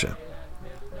homeland in Russia.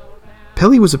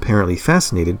 Pelley was apparently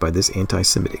fascinated by this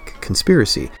anti-Semitic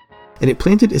conspiracy, and it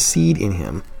planted a seed in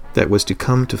him that was to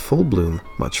come to full bloom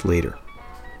much later.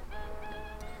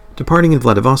 Departing in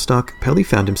Vladivostok, Pelley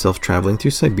found himself traveling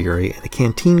through Siberia in a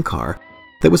canteen car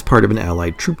that was part of an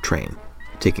Allied troop train,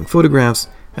 taking photographs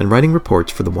and writing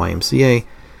reports for the YMCA,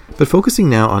 but focusing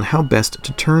now on how best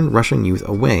to turn Russian youth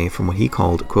away from what he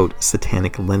called, quote,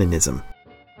 satanic Leninism.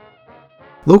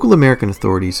 Local American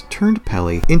authorities turned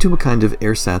Pelley into a kind of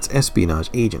ersatz espionage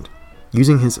agent,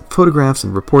 using his photographs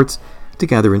and reports to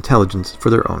gather intelligence for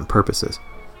their own purposes.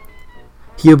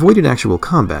 He avoided actual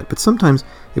combat, but sometimes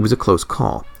it was a close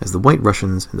call, as the White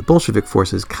Russians and the Bolshevik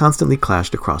forces constantly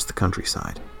clashed across the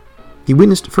countryside. He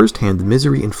witnessed firsthand the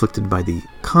misery inflicted by the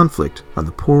conflict on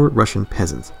the poor Russian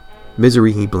peasants,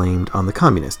 misery he blamed on the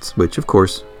communists, which, of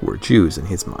course, were Jews in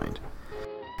his mind.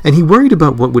 And he worried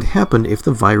about what would happen if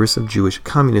the virus of Jewish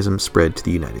communism spread to the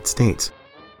United States.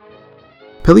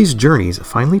 Pelley's journeys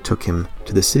finally took him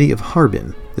to the city of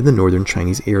Harbin in the northern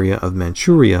Chinese area of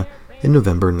Manchuria in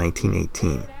November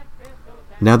 1918.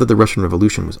 Now that the Russian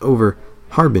Revolution was over,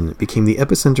 Harbin became the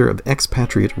epicenter of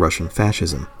expatriate Russian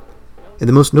fascism, and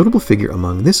the most notable figure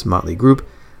among this motley group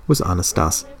was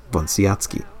Anastas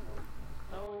Vonsiatsky.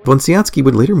 Vonsiatsky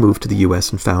would later move to the U.S.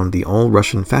 and found the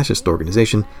All-Russian Fascist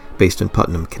Organization based in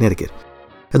Putnam, Connecticut,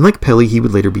 and like Pelley, he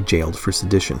would later be jailed for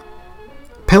sedition.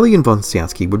 Pelley and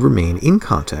Vonsiatsky would remain in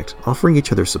contact, offering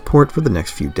each other support for the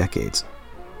next few decades.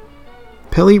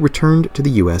 Pelley returned to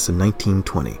the U.S. in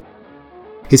 1920.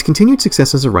 His continued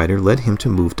success as a writer led him to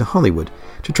move to Hollywood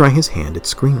to try his hand at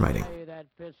screenwriting.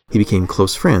 He became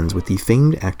close friends with the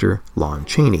famed actor Lon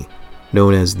Chaney,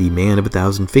 known as the Man of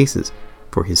 1,000 Faces,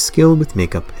 for his skill with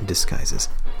makeup and disguises.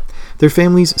 Their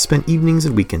families spent evenings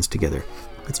and weekends together,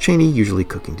 with Chaney usually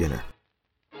cooking dinner.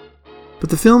 But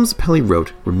the films Pelley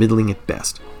wrote were middling at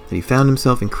best, and he found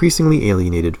himself increasingly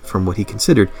alienated from what he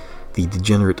considered the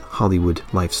degenerate Hollywood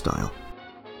lifestyle.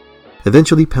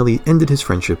 Eventually, Pelley ended his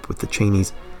friendship with the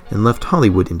Cheneys and left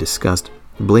Hollywood in disgust,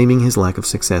 blaming his lack of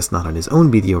success not on his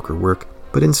own mediocre work,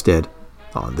 but instead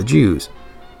on the Jews.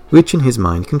 which in his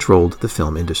mind controlled the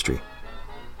film industry.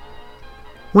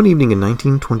 One evening in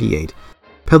 1928,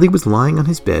 Pelley was lying on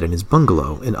his bed in his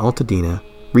bungalow in Altadena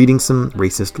reading some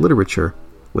racist literature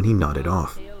when he nodded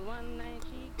off.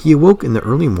 He awoke in the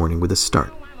early morning with a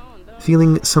start,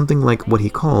 feeling something like what he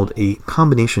called a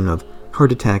combination of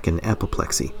heart attack and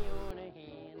apoplexy.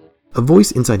 A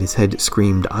voice inside his head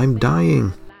screamed, "I'm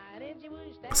dying!"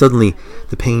 Suddenly,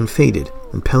 the pain faded,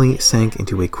 and Pelley sank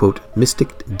into a, quote,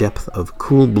 mystic depth of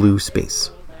cool blue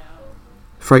space.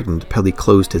 Frightened, Pelley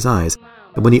closed his eyes,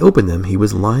 and when he opened them, he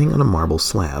was lying on a marble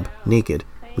slab, naked,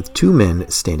 with two men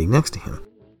standing next to him.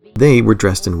 They were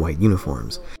dressed in white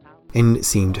uniforms, and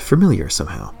seemed familiar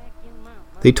somehow.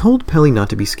 They told Pelley not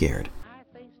to be scared.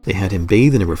 They had him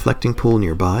bathe in a reflecting pool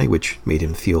nearby, which made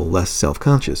him feel less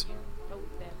self-conscious.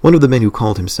 One of the men, who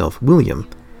called himself William,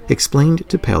 explained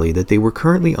to Pelley that they were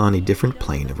currently on a different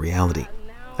plane of reality,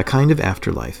 a kind of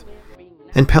afterlife,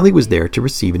 and Pelley was there to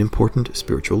receive an important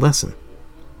spiritual lesson.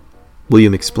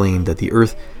 William explained that the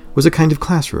earth was a kind of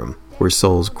classroom where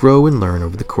souls grow and learn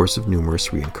over the course of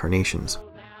numerous reincarnations.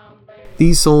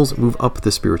 These souls move up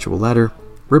the spiritual ladder,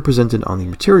 represented on the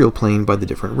material plane by the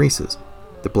different races.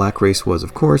 The black race was,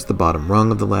 of course, the bottom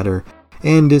rung of the ladder,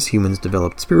 and as humans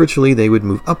developed spiritually, they would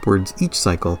move upwards each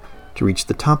cycle to reach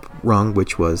the top rung,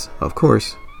 which was, of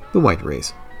course, the white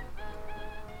race.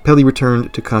 Pelley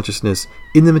returned to consciousness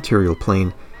in the material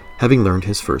plane, having learned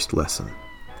his first lesson.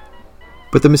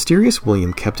 But the mysterious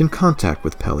William kept in contact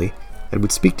with Pelley and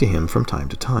would speak to him from time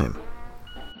to time.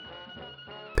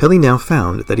 Pelley now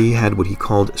found that he had what he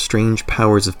called strange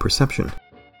powers of perception,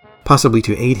 possibly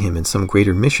to aid him in some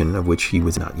greater mission of which he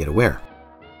was not yet aware.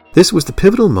 This was the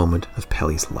pivotal moment of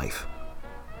Pelley's life.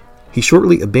 He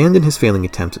shortly abandoned his failing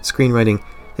attempts at screenwriting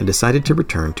and decided to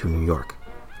return to New York,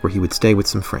 where he would stay with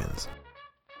some friends.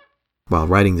 While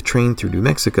riding the train through New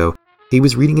Mexico, he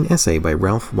was reading an essay by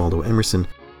Ralph Waldo Emerson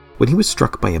when he was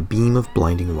struck by a beam of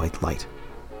blinding white light.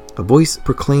 A voice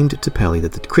proclaimed to Pelley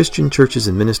that the Christian churches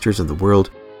and ministers of the world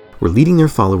were leading their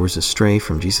followers astray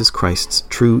from Jesus Christ's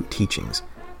true teachings.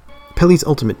 Pelley's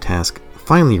ultimate task,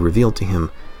 finally revealed to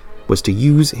him, was to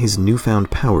use his newfound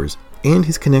powers and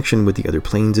his connection with the other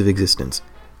planes of existence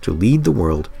to lead the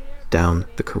world down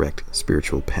the correct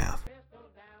spiritual path.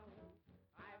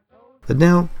 And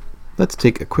now, let's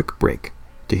take a quick break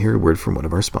to hear a word from one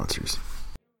of our sponsors.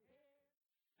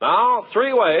 Now,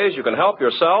 3 ways you can help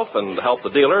yourself and help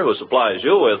the dealer who supplies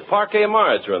you with Parquet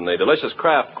margarine, the delicious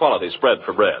craft quality spread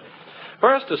for bread.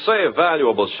 First, to save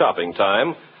valuable shopping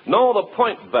time, know the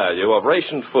point value of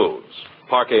rationed foods.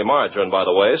 Parquet margarine, by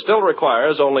the way, still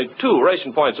requires only 2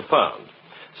 ration points a pound.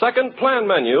 Second, plan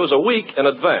menus a week in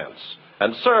advance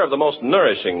and serve the most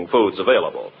nourishing foods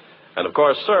available. And, of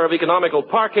course, serve economical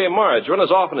Parquet margarine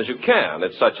as often as you can.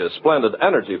 It's such a splendid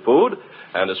energy food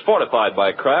and is fortified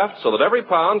by Kraft so that every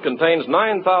pound contains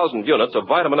 9,000 units of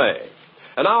vitamin A.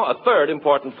 And now, a third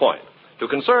important point. To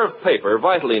conserve paper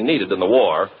vitally needed in the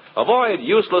war, avoid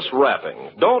useless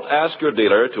wrapping. Don't ask your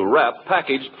dealer to wrap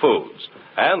packaged foods.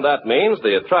 And that means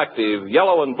the attractive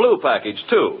yellow and blue package,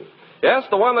 too. Yes,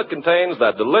 the one that contains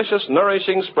that delicious,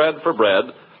 nourishing spread for bread,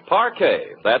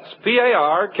 Parquet. That's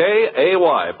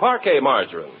P-A-R-K-A-Y, Parquet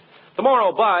margarine.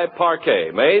 Tomorrow, buy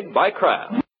Parquet, made by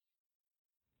Kraft.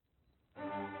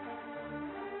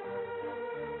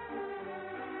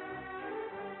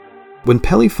 When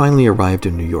Pelley finally arrived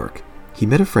in New York, he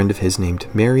met a friend of his named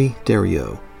Mary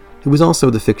Deriot, who was also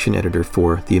the fiction editor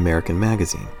for The American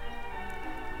Magazine.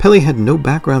 Pelley had no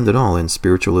background at all in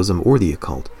spiritualism or the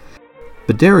occult,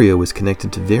 but Deriot was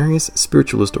connected to various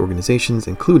spiritualist organizations,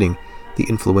 including the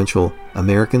influential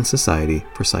American Society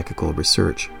for Psychical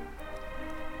Research.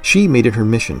 She made it her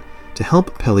mission to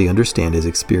help Pelley understand his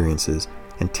experiences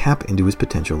and tap into his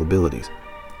potential abilities.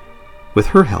 With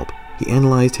her help, he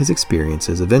analyzed his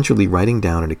experiences, eventually writing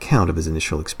down an account of his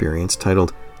initial experience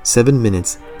titled 7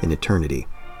 Minutes in Eternity,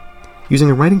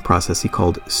 using a writing process he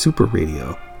called super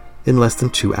radio in less than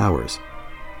 2 hours.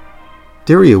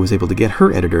 Deriot was able to get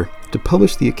her editor to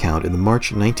publish the account in the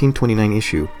March 1929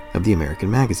 issue of The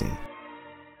American Magazine.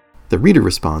 The reader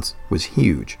response was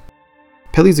huge.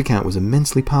 Pelley's account was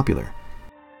immensely popular.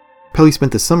 Pelley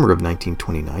spent the summer of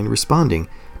 1929 responding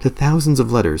to thousands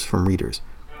of letters from readers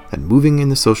and moving in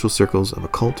the social circles of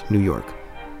occult New York,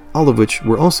 all of which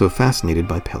were also fascinated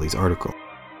by Pelley's article.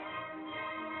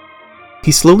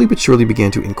 He slowly but surely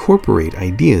began to incorporate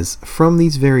ideas from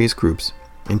these various groups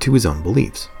into his own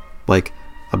beliefs, like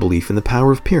a belief in the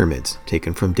power of pyramids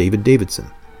taken from David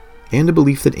Davidson, and a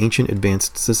belief that ancient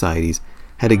advanced societies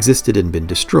had existed and been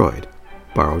destroyed,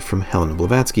 borrowed from Helena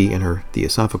Blavatsky and her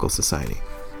Theosophical Society,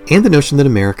 and the notion that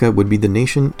America would be the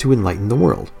nation to enlighten the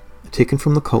world, taken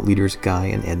from the cult leaders Guy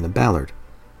and Edna Ballard.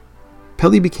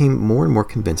 Pelley became more and more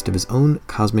convinced of his own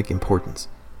cosmic importance.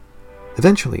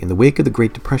 Eventually, in the wake of the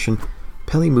Great Depression,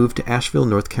 Pelley moved to Asheville,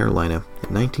 North Carolina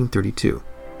in 1932,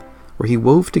 where he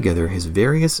wove together his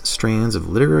various strands of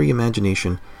literary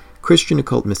imagination, Christian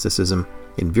occult mysticism,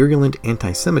 and virulent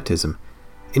anti-Semitism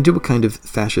into a kind of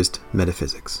fascist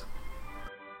metaphysics.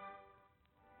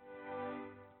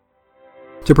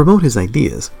 To promote his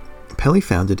ideas, Pelley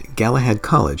founded Galahad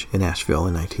College in Asheville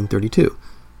in 1932,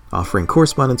 offering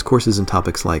correspondence courses in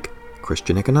topics like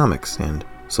Christian economics and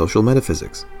social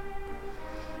metaphysics.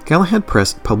 Galahad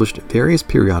Press published various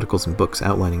periodicals and books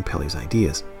outlining Pelley's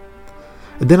ideas.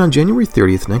 And then on January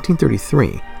 30th,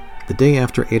 1933, the day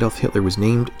after Adolf Hitler was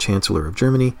named Chancellor of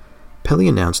Germany, Pelley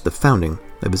announced the founding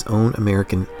of his own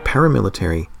American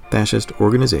paramilitary fascist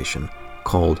organization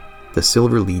called the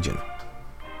Silver Legion.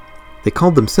 They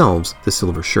called themselves the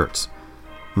Silver Shirts,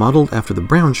 modeled after the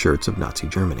brown shirts of Nazi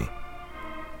Germany.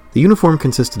 The uniform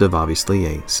consisted of, obviously,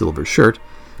 a silver shirt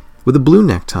with a blue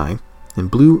necktie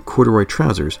and blue corduroy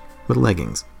trousers with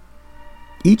leggings.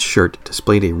 Each shirt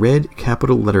displayed a red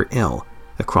capital letter L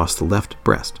across the left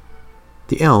breast.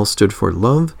 The L stood for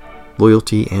love,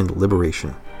 loyalty, and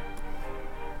liberation.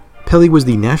 Pelley was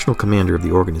the national commander of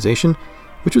the organization,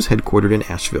 which was headquartered in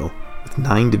Asheville with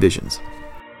 9 divisions.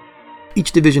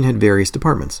 Each division had various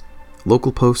departments: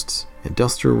 local posts,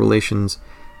 industrial relations,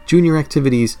 junior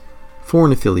activities,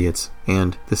 foreign affiliates,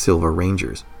 and the Silver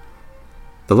Rangers.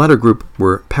 The latter group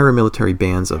were paramilitary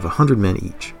bands of 100 men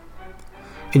each.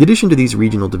 In addition to these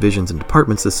regional divisions and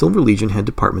departments, the Silver Legion had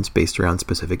departments based around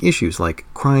specific issues like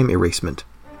crime erasement,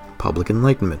 public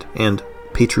enlightenment, and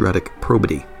patriotic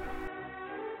probity.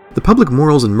 The Public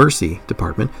Morals and Mercy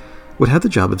department would have the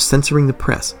job of censoring the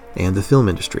press and the film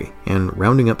industry, and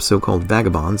rounding up so-called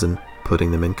vagabonds and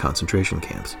putting them in concentration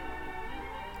camps.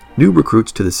 New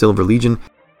recruits to the Silver Legion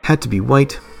had to be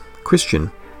white,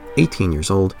 Christian, 18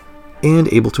 years old,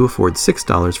 and able to afford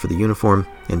 $6 for the uniform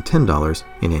and $10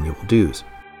 in annual dues.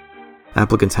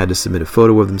 Applicants had to submit a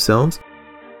photo of themselves,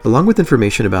 along with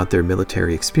information about their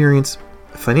military experience,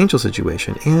 financial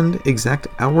situation, and exact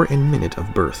hour and minute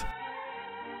of birth.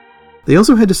 They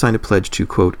also had to sign a pledge to,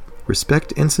 quote,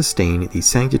 respect and sustain the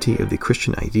sanctity of the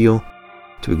Christian ideal,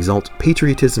 to exalt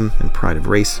patriotism and pride of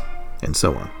race, and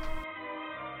so on.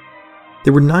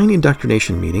 There were 9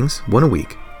 indoctrination meetings, 1 a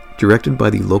week, directed by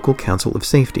the local Council of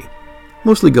Safety,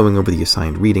 mostly going over the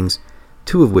assigned readings,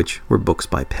 2 of which were books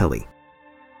by Pelley.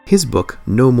 His book,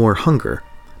 No More Hunger,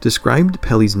 described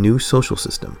Pelley's new social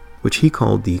system, which he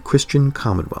called the Christian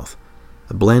Commonwealth,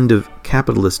 a blend of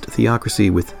capitalist theocracy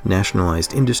with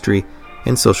nationalized industry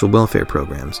and social welfare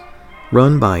programs,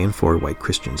 run by and for white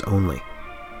Christians only.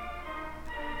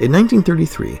 In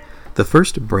 1933, the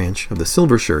first branch of the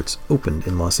Silver Shirts opened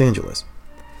in Los Angeles.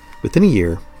 Within a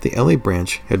year, the LA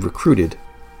branch had recruited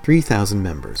 3,000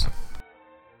 members.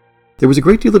 There was a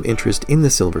great deal of interest in the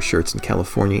Silver Shirts in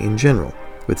California in general,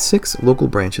 with 6 local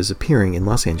branches appearing in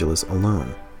Los Angeles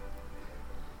alone.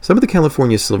 Some of the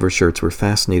California Silver Shirts were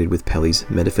fascinated with Pelley's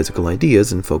metaphysical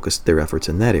ideas and focused their efforts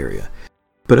in that area,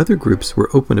 but other groups were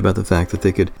open about the fact that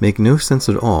they could make no sense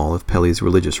at all of Pelley's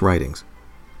religious writings.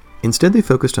 Instead, they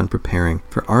focused on preparing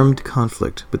for armed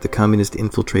conflict with the communist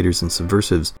infiltrators and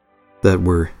subversives that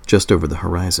were just over the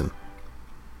horizon.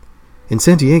 In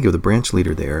San Diego, the branch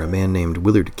leader there, a man named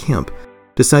Willard Kemp,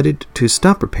 decided to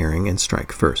stop preparing and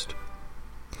strike first.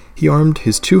 He armed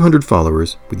his 200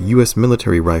 followers with U.S.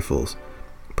 military rifles,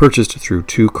 purchased through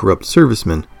 2 corrupt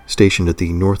servicemen stationed at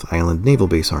the North Island Naval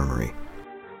Base Armory.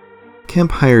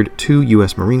 Kemp hired 2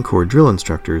 U.S. Marine Corps drill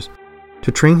instructors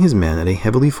to train his men at a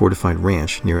heavily fortified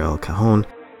ranch near El Cajon,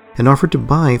 and offered to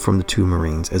buy from the 2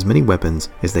 Marines as many weapons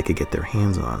as they could get their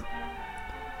hands on.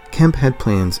 Kemp had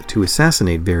plans to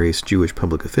assassinate various Jewish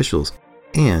public officials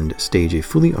and stage a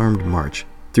fully armed march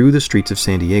through the streets of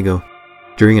San Diego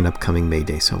during an upcoming May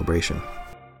Day celebration.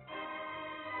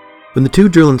 When the 2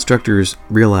 drill instructors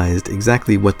realized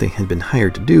exactly what they had been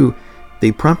hired to do,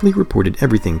 they promptly reported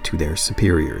everything to their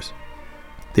superiors.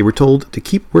 They were told to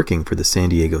keep working for the San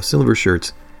Diego Silver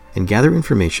Shirts and gather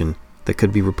information that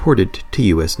could be reported to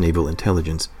U.S. naval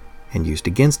intelligence and used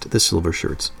against the Silver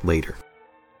Shirts later.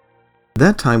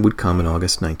 That time would come in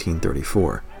August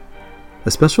 1934.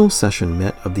 A special session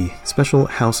met of the Special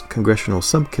House Congressional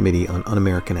Subcommittee on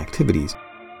Un-American Activities.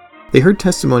 They heard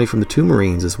testimony from the 2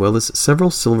 Marines as well as several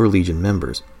Silver Legion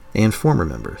members and former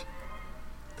members.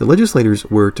 The legislators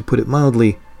were, to put it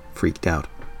mildly, freaked out.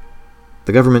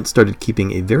 The government started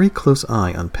keeping a very close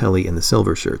eye on Pelley and the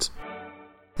Silver Shirts,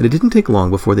 and it didn't take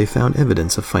long before they found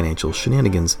evidence of financial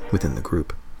shenanigans within the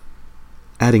group.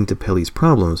 Adding to Pelley's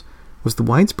problems was the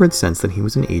widespread sense that he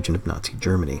was an agent of Nazi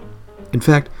Germany. In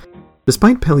fact,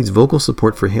 despite Pelley's vocal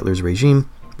support for Hitler's regime,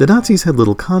 the Nazis had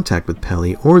little contact with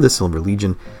Pelley or the Silver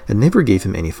Legion and never gave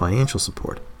him any financial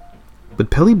support. But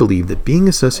Pelley believed that being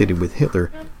associated with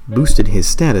Hitler boosted his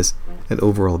status and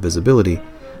overall visibility,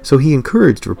 so he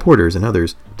encouraged reporters and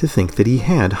others to think that he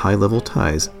had high-level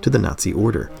ties to the Nazi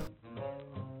order.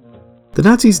 The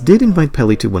Nazis did invite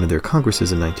Pelley to one of their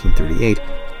congresses in 1938,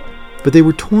 but they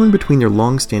were torn between their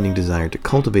long-standing desire to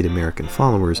cultivate American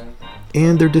followers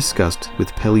and their disgust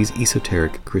with Pelley's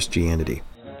esoteric Christianity.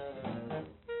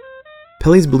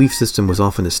 Pelley's belief system was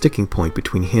often a sticking point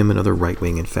between him and other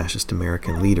right-wing and fascist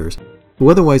American leaders, who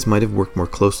otherwise might have worked more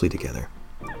closely together.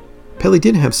 Pelley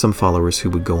did have some followers who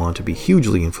would go on to be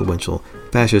hugely influential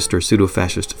fascist or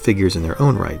pseudo-fascist figures in their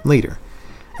own right later,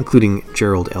 including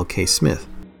Gerald L.K. Smith,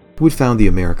 who would found the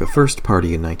America First Party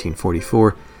in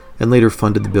 1944 and later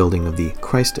funded the building of the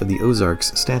Christ of the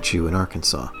Ozarks statue in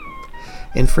Arkansas,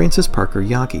 and Francis Parker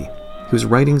Yockey, whose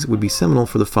writings would be seminal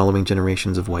for the following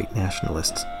generations of white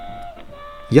nationalists.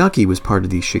 Yockey was part of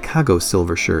the Chicago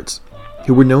Silver Shirts,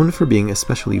 who were known for being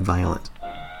especially violent.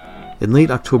 In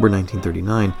late October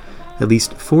 1939, at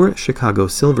least 4 Chicago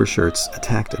Silver Shirts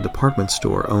attacked a department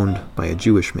store owned by a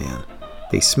Jewish man.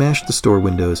 They smashed the store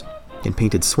windows and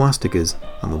painted swastikas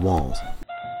on the walls.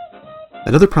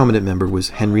 Another prominent member was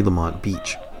Henry Lamont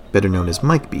Beach, better known as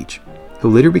Mike Beach, who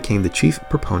later became the chief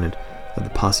proponent of the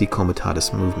Posse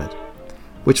Comitatus movement,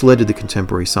 which led to the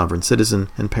contemporary sovereign citizen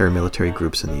and paramilitary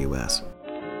groups in the U.S.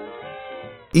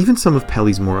 Even some of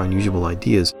Pelley's more unusual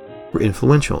ideas were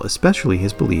influential, especially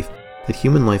his belief that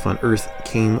human life on Earth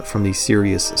came from the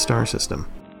Sirius star system.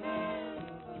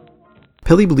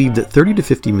 Pelley believed that 30 to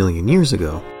 50 million years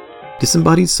ago,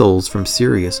 disembodied souls from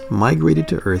Sirius migrated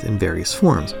to Earth in various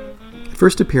forms, at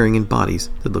first appearing in bodies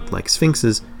that looked like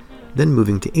sphinxes, then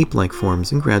moving to ape-like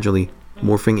forms and gradually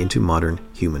morphing into modern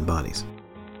human bodies.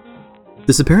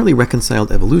 This apparently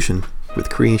reconciled evolution with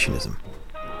creationism.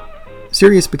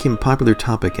 Sirius became a popular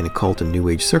topic in occult and New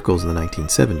Age circles in the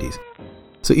 1970s,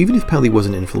 so even if Pelley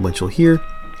wasn't influential here,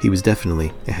 he was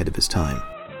definitely ahead of his time.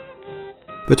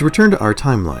 But to return to our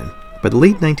timeline, by the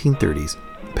late 1930s,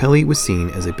 Pelley was seen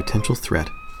as a potential threat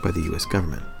by the U.S.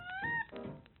 government.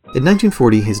 In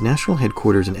 1940, his national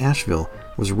headquarters in Asheville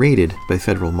was raided by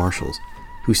federal marshals,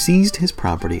 who seized his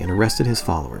property and arrested his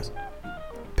followers.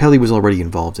 Pelley was already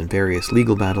involved in various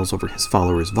legal battles over his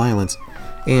followers' violence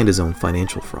and his own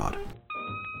financial fraud.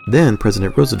 Then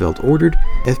President Roosevelt ordered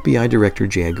FBI Director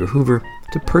J. Edgar Hoover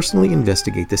to personally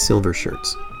investigate the Silver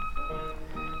Shirts.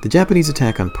 The Japanese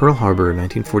attack on Pearl Harbor in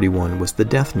 1941 was the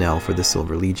death knell for the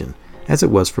Silver Legion, as it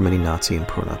was for many Nazi and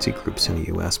pro-Nazi groups in the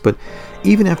U.S., but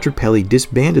even after Pelley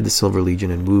disbanded the Silver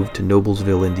Legion and moved to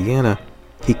Noblesville, Indiana,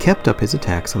 he kept up his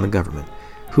attacks on the government,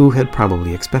 who had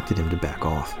probably expected him to back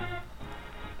off.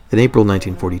 In April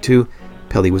 1942,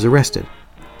 Pelley was arrested,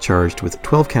 charged with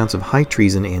 12 counts of high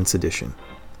treason and sedition.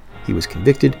 He was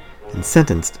convicted and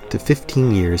sentenced to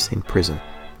 15 years in prison,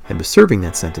 and was serving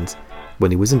that sentence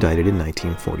when he was indicted in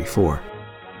 1944.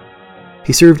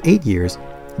 He served 8 years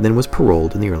and then was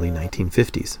paroled in the early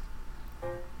 1950s.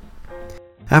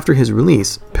 After his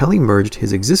release, Pelley merged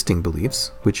his existing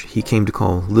beliefs, which he came to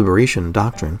call liberation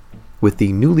doctrine, with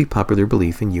the newly popular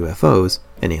belief in UFOs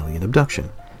and alien abduction,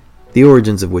 the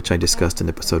origins of which I discussed in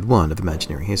Episode 1 of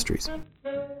Imaginary Histories.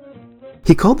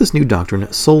 He called this new doctrine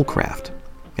soulcraft,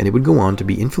 and it would go on to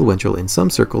be influential in some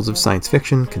circles of science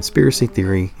fiction, conspiracy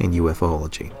theory, and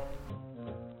UFOlogy.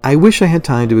 I wish I had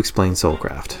time to explain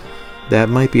soulcraft. That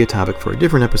might be a topic for a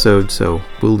different episode, so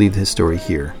we'll leave his story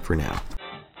here for now.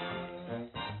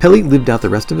 Pelley lived out the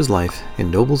rest of his life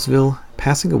in Noblesville,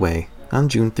 passing away on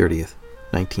June 30th,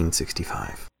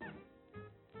 1965.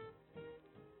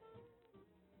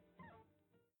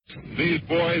 These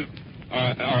boys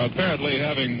are apparently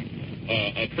having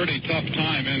a pretty tough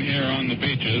time in here on the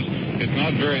beaches. It's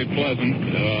not very pleasant.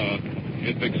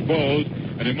 It's exposed,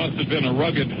 and it must have been a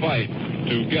rugged fight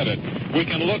to get it. We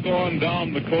can look on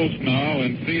down the coast now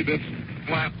and see this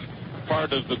flat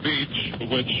part of the beach,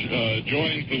 which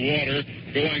joins the water,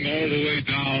 going all the way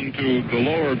down to the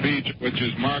lower beach, which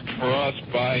is marked for us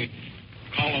by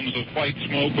columns of white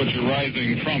smoke which are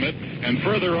rising from it. And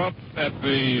further up at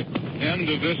the end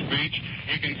of this beach,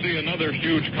 we can see another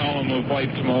huge column of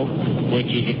white smoke, which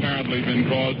has apparently been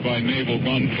caused by naval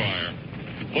gunfire.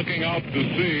 Looking out to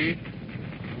sea,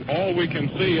 all we can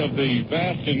see of the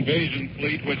vast invasion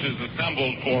fleet which is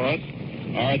assembled for us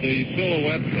are the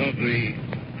silhouettes of the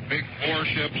big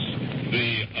warships,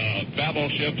 the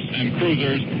battleships and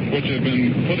cruisers, which have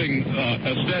been putting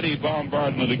a steady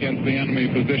bombardment against the enemy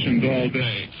positions all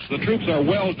day. The troops are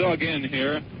well dug in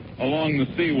here along the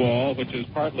seawall, which is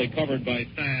partly covered by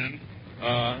sand.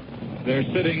 They're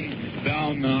sitting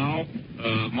down now,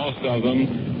 most of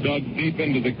them, dug deep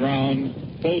into the ground,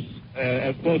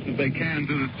 as close as they can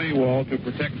to the seawall to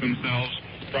protect themselves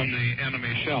from the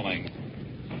enemy shelling.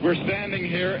 We're standing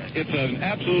here. It's an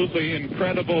absolutely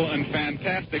incredible and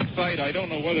fantastic sight. I don't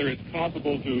know whether it's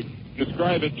possible to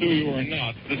describe it to you or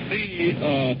not. The sea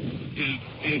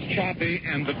is choppy,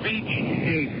 and the beach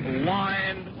is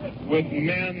lined with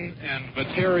men and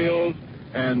materials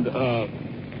and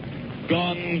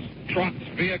guns, trucks,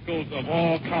 vehicles of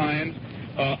all kinds.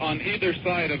 On either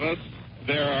side of us,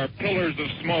 there are pillars of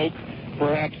smoke,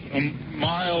 perhaps a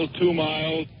mile, 2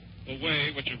 miles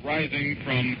away, which is rising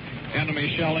from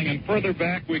enemy shelling. And further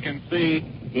back, we can see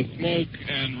the smoke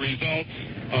and results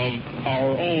of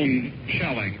our own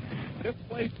shelling. This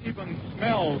place even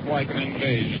smells like an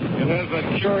invasion. It has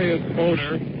a curious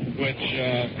odor,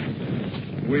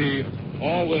 which we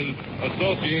always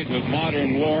associate with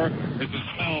modern war. It's a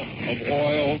smell of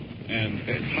oil and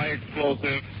high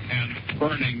explosive and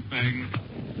burning things.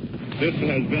 This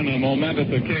has been a momentous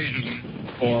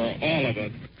occasion for all of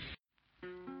us.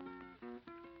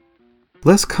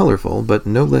 Less colorful, but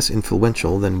no less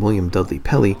influential than William Dudley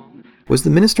Pelley, was the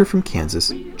minister from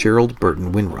Kansas, Gerald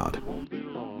Burton Winrod.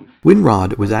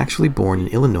 Winrod was actually born in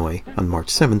Illinois on March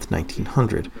 7,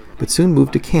 1900, but soon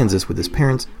moved to Kansas with his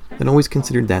parents and always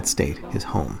considered that state his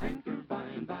home.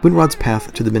 Winrod's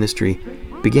path to the ministry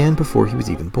began before he was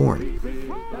even born.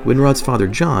 Winrod's father,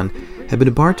 John, had been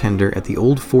a bartender at the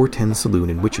old 410 Saloon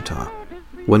in Wichita.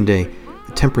 One day,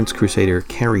 the temperance crusader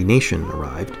Carrie Nation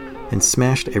arrived and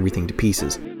smashed everything to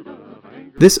pieces.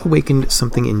 This awakened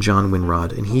something in John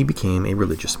Winrod, and he became a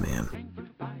religious man.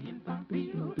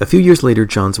 A few years later,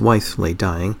 John's wife lay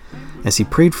dying. As he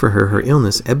prayed for her, her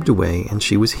illness ebbed away, and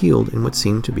she was healed in what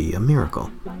seemed to be a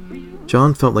miracle.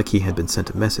 John felt like he had been sent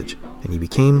a message, and he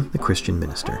became the Christian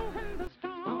minister.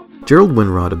 Gerald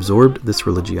Winrod absorbed this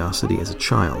religiosity as a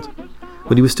child.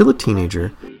 When he was still a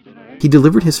teenager, he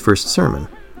delivered his first sermon.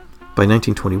 By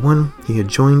 1921, he had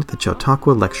joined the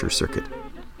Chautauqua lecture circuit.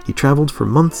 He traveled for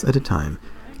months at a time,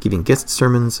 giving guest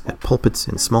sermons at pulpits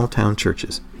in small-town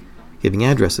churches, giving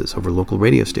addresses over local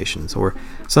radio stations, or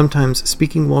sometimes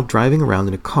speaking while driving around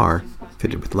in a car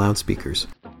fitted with loudspeakers.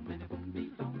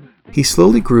 He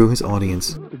slowly grew his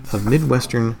audience of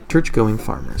Midwestern church-going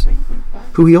farmers,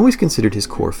 who he always considered his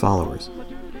core followers.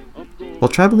 While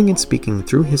traveling and speaking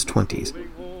through his 20s,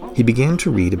 he began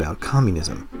to read about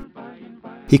communism.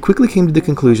 He quickly came to the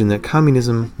conclusion that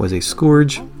communism was a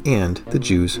scourge and the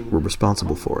Jews were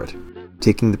responsible for it,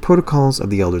 taking the protocols of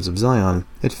the Elders of Zion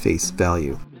at face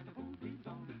value.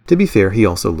 To be fair, he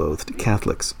also loathed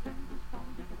Catholics.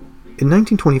 In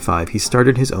 1925, he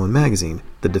started his own magazine,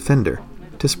 The Defender,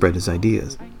 to spread his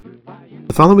ideas.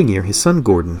 The following year, his son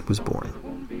Gordon was born.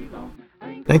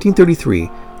 1933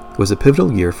 was a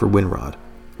pivotal year for Winrod.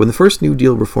 When the first New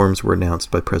Deal reforms were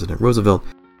announced by President Roosevelt,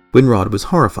 Winrod was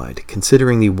horrified,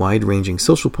 considering the wide-ranging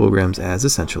social programs as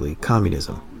essentially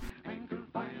communism.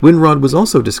 Winrod was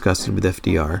also disgusted with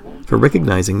FDR for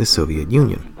recognizing the Soviet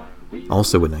Union,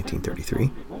 also in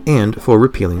 1933, and for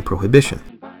repealing prohibition.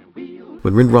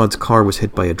 When Winrod's car was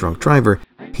hit by a drunk driver,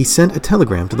 he sent a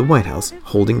telegram to the White House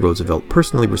holding Roosevelt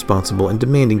personally responsible and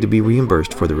demanding to be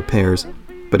reimbursed for the repairs,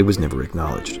 but it was never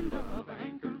acknowledged.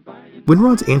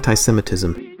 Winrod's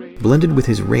anti-Semitism blended with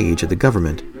his rage at the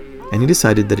government, and he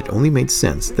decided that it only made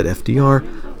sense that FDR,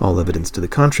 all evidence to the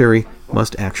contrary,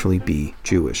 must actually be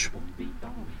Jewish.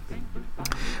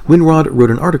 Winrod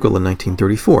wrote an article in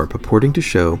 1934 purporting to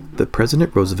show that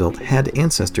President Roosevelt had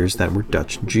ancestors that were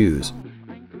Dutch Jews.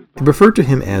 He referred to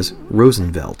him as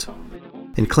Rosenvelt,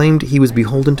 and claimed he was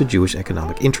beholden to Jewish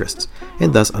economic interests,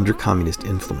 and thus under communist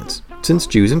influence, since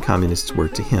Jews and communists were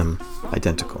to him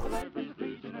identical.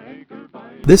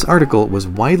 This article was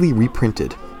widely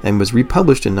reprinted and was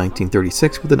republished in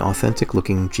 1936 with an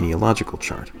authentic-looking genealogical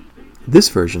chart. This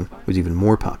version was even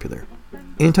more popular.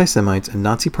 Anti-Semites and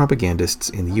Nazi propagandists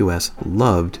in the U.S.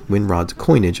 loved Winrod's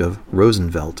coinage of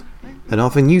Rosenvelt and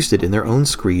often used it in their own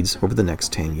screeds over the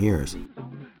next 10 years.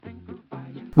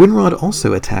 Winrod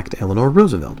also attacked Eleanor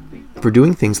Roosevelt for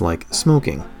doing things like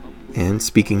smoking and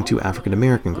speaking to African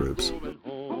American groups.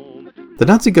 The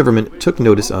Nazi government took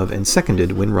notice of and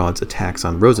seconded Winrod's attacks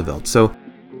on Roosevelt, so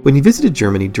when he visited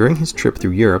Germany during his trip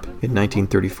through Europe in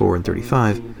 1934 and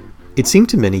 35, it seemed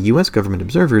to many U.S. government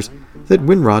observers that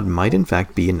Winrod might in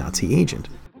fact be a Nazi agent.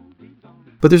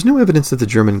 But there's no evidence that the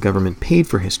German government paid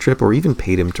for his trip or even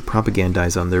paid him to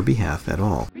propagandize on their behalf at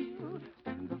all.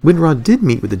 Winrod did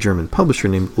meet with a German publisher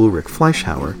named Ulrich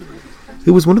Fleischhauer,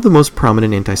 who was one of the most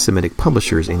prominent anti-Semitic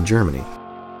publishers in Germany.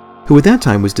 who at that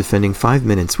time was defending 5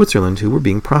 men in Switzerland who were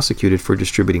being prosecuted for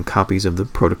distributing copies of the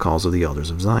Protocols of the Elders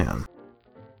of Zion.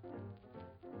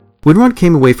 Winrod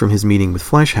came away from his meeting with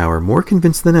Fleischhauer more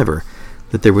convinced than ever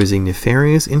that there was a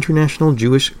nefarious international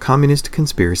Jewish communist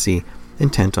conspiracy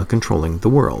intent on controlling the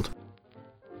world.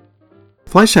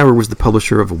 Fleischhauer was the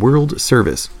publisher of World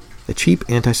Service, a cheap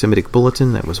anti-Semitic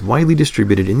bulletin that was widely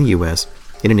distributed in the U.S.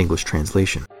 in an English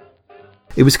translation.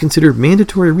 It was considered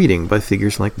mandatory reading by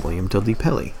figures like William Dudley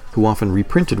Pelley, who often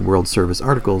reprinted World Service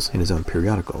articles in his own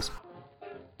periodicals.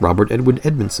 Robert Edward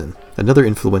Edmondson, another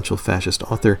influential fascist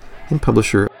author and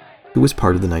publisher who was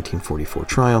part of the 1944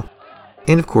 trial,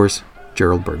 and of course,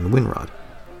 Gerald Burton Winrod,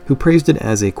 who praised it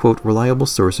as a, quote, reliable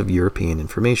source of European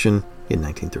information in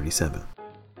 1937.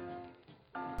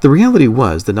 The reality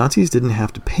was the Nazis didn't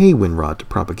have to pay Winrod to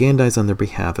propagandize on their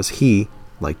behalf, as he,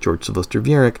 like George Sylvester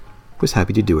Viereck, was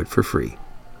happy to do it for free.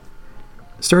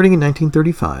 Starting in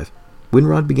 1935,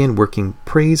 Winrod began working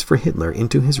praise for Hitler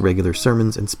into his regular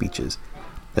sermons and speeches,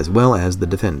 as well as The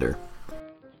Defender.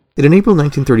 In an April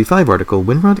 1935 article,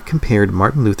 Winrod compared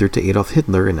Martin Luther to Adolf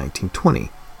Hitler in 1920,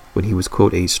 when he was,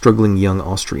 quote, a struggling young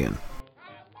Austrian.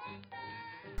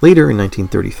 Later in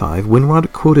 1935,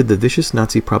 Winrod quoted the vicious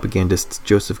Nazi propagandists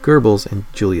Joseph Goebbels and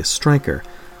Julius Streicher,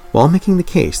 while making the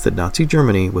case that Nazi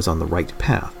Germany was on the right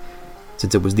path,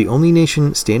 since it was the only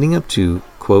nation standing up to,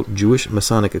 quote, Jewish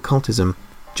Masonic occultism,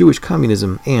 Jewish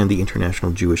communism, and the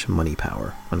international Jewish money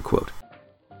power, unquote.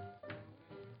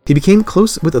 He became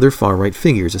close with other far-right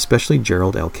figures, especially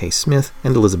Gerald L.K. Smith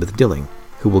and Elizabeth Dilling,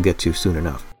 who we'll get to soon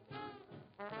enough.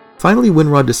 Finally,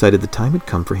 Winrod decided the time had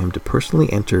come for him to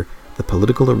personally enter the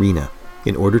political arena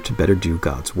in order to better do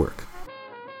God's work.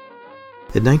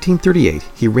 In 1938,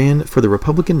 he ran for the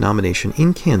Republican nomination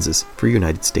in Kansas for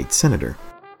United States Senator.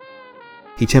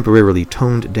 He temporarily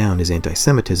toned down his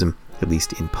anti-Semitism, at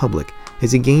least in public,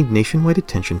 as he gained nationwide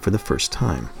attention for the first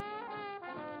time.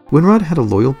 Winrod had a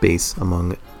loyal base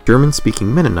among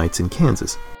German-speaking Mennonites in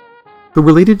Kansas, who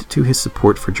related to his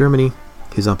support for Germany,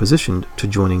 his opposition to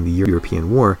joining the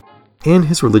European War, and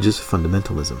his religious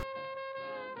fundamentalism.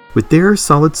 With their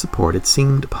solid support, it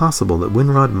seemed possible that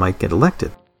Winrod might get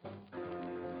elected.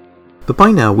 But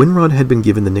by now, Winrod had been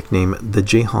given the nickname the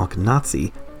Jayhawk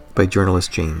Nazi by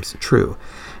journalist James True,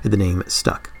 and the name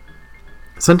stuck.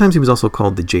 Sometimes he was also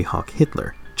called the Jayhawk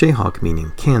Hitler, Jayhawk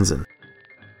meaning Kansan.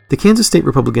 The Kansas State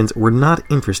Republicans were not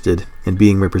interested in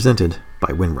being represented by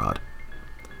Winrod.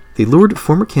 They lured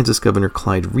former Kansas Governor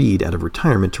Clyde Reed out of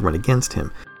retirement to run against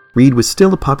him. Reed was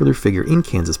still a popular figure in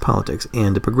Kansas politics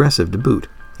and a progressive to boot,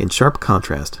 in sharp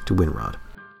contrast to Winrod.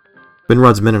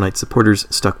 Winrod's Mennonite supporters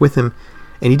stuck with him,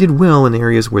 and he did well in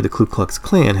areas where the Ku Klux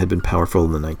Klan had been powerful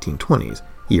in the 1920s,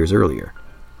 years earlier.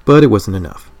 But it wasn't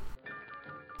enough.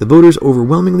 The voters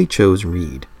overwhelmingly chose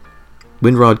Reed.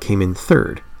 Winrod came in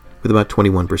third, with about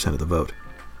 21% of the vote.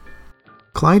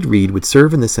 Clyde Reed would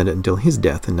serve in the Senate until his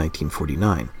death in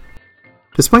 1949.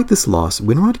 Despite this loss,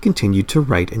 Winrod continued to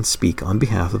write and speak on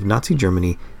behalf of Nazi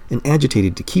Germany and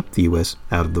agitated to keep the U.S.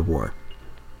 out of the war.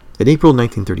 In April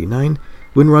 1939,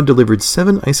 Winrod delivered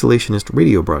 7 isolationist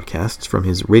radio broadcasts from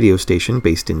his radio station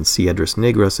based in Piedras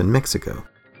Negras in Mexico.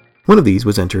 One of these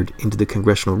was entered into the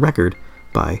Congressional Record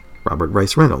by Robert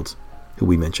Rice Reynolds, who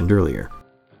we mentioned earlier.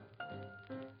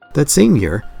 That same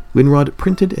year, Winrod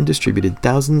printed and distributed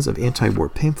thousands of anti-war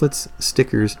pamphlets,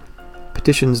 stickers,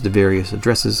 petitions to various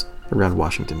addresses around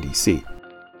Washington, D.C.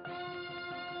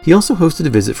 He also hosted a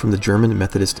visit from the German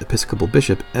Methodist Episcopal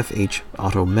Bishop F.H.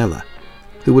 Otto Melle,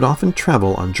 who would often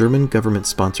travel on German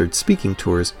government-sponsored speaking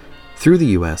tours through the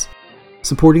U.S.,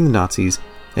 supporting the Nazis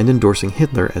and endorsing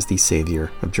Hitler as the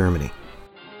savior of Germany.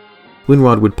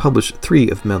 Winrod would publish 3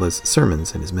 of Melle's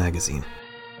sermons in his magazine.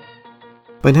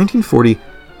 By 1940,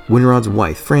 Winrod's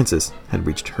wife, Frances, had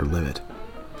reached her limit.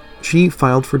 She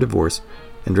filed for divorce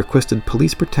and requested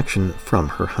police protection from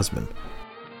her husband.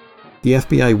 The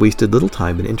FBI wasted little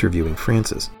time in interviewing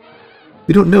Frances.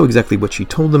 We don't know exactly what she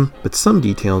told them, but some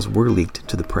details were leaked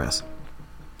to the press.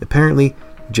 Apparently,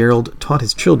 Gerald taught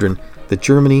his children that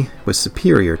Germany was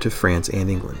superior to France and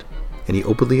England, and he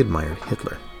openly admired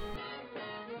Hitler.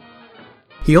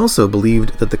 He also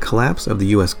believed that the collapse of the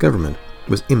U.S. government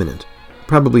was imminent,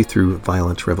 probably through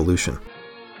violent revolution.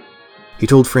 He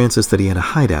told Frances that he had a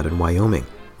hideout in Wyoming,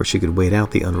 where she could wait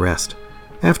out the unrest,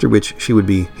 after which she would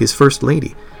be his first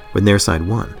lady when their side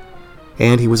won,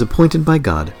 and he was appointed by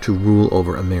God to rule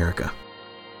over America.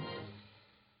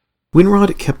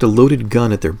 Winrod kept a loaded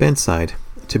gun at their bedside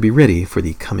to be ready for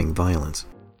the coming violence.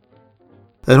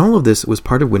 And all of this was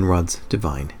part of Winrod's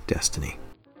divine destiny.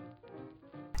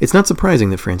 It's not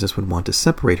surprising that Frances would want to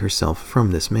separate herself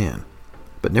from this man,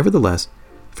 but nevertheless,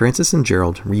 Frances and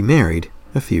Gerald remarried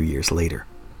a few years later.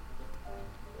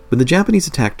 When the Japanese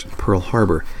attacked Pearl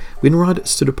Harbor, Winrod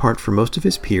stood apart from most of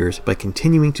his peers by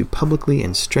continuing to publicly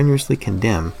and strenuously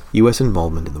condemn U.S.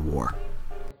 involvement in the war.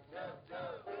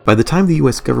 By the time the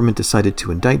U.S. government decided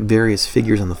to indict various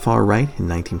figures on the far right in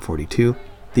 1942,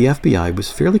 the FBI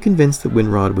was fairly convinced that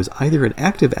Winrod was either an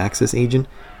active Axis agent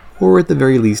or at the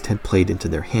very least had played into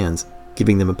their hands,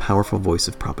 giving them a powerful voice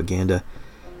of propaganda,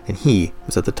 and he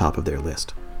was at the top of their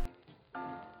list.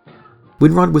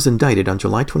 Winrod was indicted on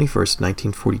July 21,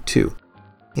 1942,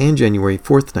 and January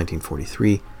 4,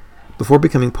 1943, before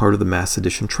becoming part of the mass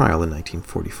sedition trial in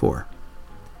 1944.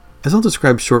 As I'll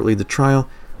describe shortly, the trial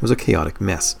was a chaotic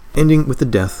mess, ending with the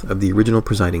death of the original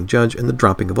presiding judge and the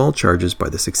dropping of all charges by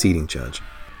the succeeding judge.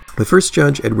 The first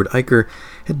judge, Edward Eicher,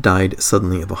 had died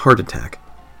suddenly of a heart attack,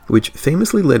 which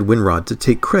famously led Winrod to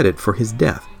take credit for his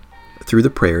death through the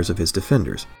prayers of his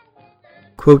defenders.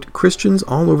 Quote, "Christians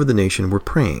all over the nation were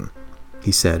praying,"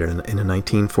 he said in a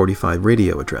 1945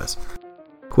 radio address.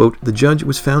 Quote, "The judge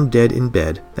was found dead in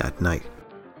bed that night."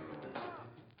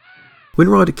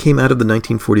 Winrod came out of the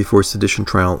 1944 sedition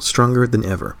trial stronger than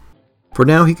ever, for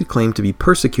now he could claim to be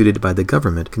persecuted by the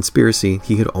government conspiracy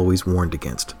he had always warned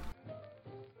against.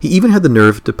 He even had the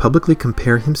nerve to publicly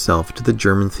compare himself to the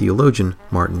German theologian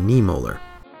Martin Niemöller,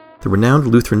 the renowned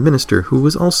Lutheran minister who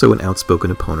was also an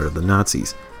outspoken opponent of the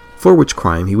Nazis, for which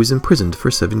crime he was imprisoned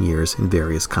for 7 years in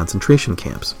various concentration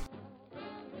camps.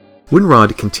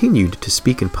 Winrod continued to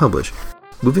speak and publish,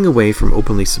 moving away from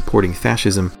openly supporting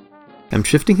fascism and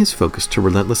shifting his focus to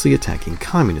relentlessly attacking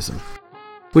communism,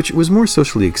 which was more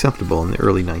socially acceptable in the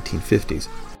early 1950s.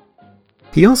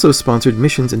 He also sponsored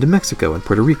missions into Mexico and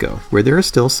Puerto Rico, where there are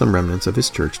still some remnants of his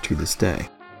church to this day.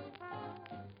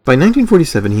 By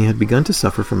 1947, he had begun to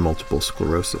suffer from multiple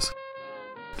sclerosis.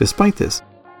 Despite this,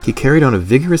 he carried on a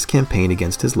vigorous campaign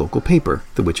against his local paper,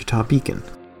 the Wichita Beacon,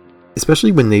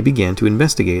 especially when they began to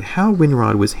investigate how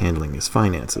Winrod was handling his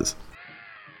finances.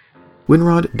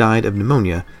 Winrod died of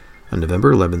pneumonia on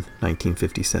November 11,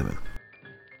 1957.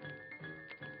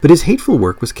 But his hateful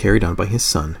work was carried on by his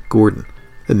son, Gordon,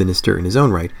 a minister in his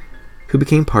own right, who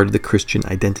became part of the Christian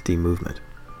identity movement.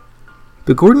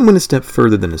 But Gordon went a step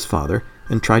further than his father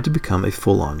and tried to become a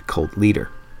full-on cult leader.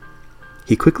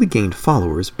 He quickly gained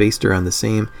followers based around the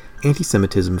same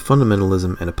anti-Semitism,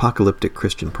 fundamentalism, and apocalyptic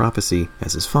Christian prophecy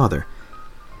as his father.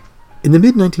 In the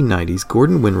mid-1990s,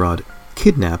 Gordon Winrod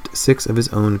kidnapped 6 of his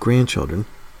own grandchildren,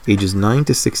 ages 9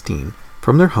 to 16,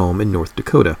 from their home in North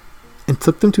Dakota, and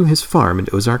took them to his farm in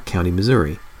Ozark County,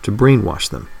 Missouri, to brainwash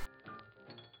them.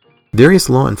 Various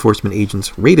law enforcement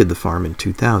agents raided the farm in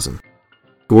 2000.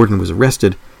 Gordon was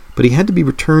arrested, but he had to be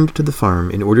returned to the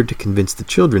farm in order to convince the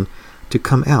children to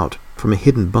come out from a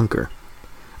hidden bunker,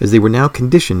 as they were now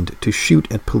conditioned to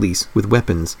shoot at police with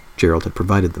weapons Gerald had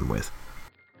provided them with.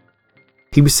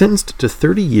 He was sentenced to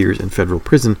 30 years in federal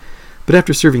prison, but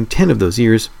after serving 10 of those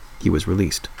years, he was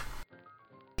released.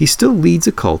 He still leads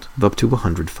a cult of up to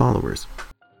 100 followers.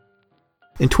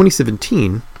 In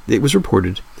 2017, it was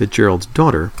reported that Gerald's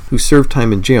daughter, who served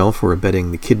time in jail for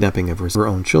abetting the kidnapping of her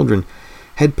own children,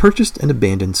 had purchased an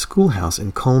abandoned schoolhouse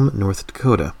in Culm, North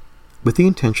Dakota, with the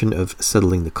intention of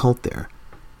settling the cult there.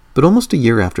 But almost a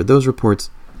year after those reports,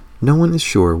 no one is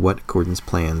sure what Gordon's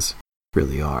plans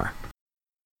really are.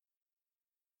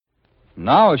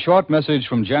 Now a short message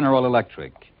from General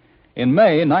Electric. In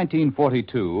May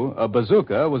 1942, a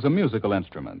bazooka was a musical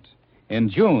instrument. In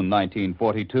June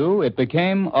 1942, it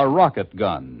became a rocket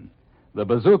gun. The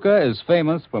bazooka is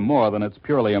famous for more than its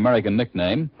purely American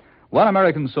nickname. One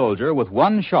American soldier with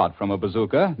one shot from a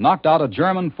bazooka knocked out a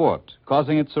German fort,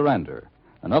 causing its surrender.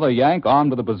 Another Yank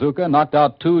armed with a bazooka knocked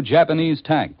out 2 Japanese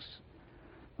tanks.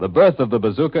 The birth of the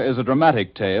bazooka is a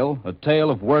dramatic tale, a tale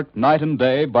of work night and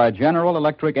day by General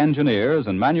Electric engineers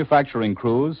and manufacturing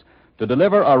crews to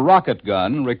deliver a rocket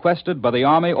gun requested by the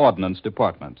Army Ordnance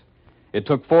Department. It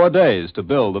took 4 days to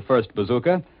build the first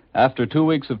bazooka. After 2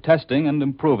 weeks of testing and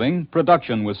improving,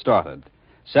 production was started.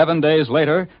 7 days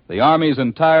later, the Army's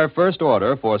entire first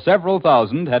order for several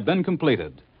thousand had been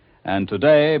completed. And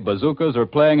today, bazookas are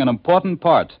playing an important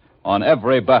part on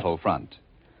every battlefront.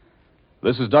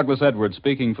 This is Douglas Edwards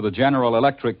speaking for the General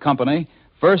Electric Company,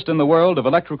 first in the world of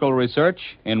electrical research,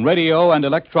 in radio and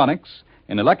electronics,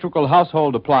 in electrical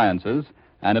household appliances,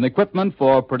 and in equipment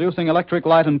for producing electric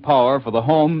light and power for the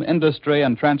home, industry,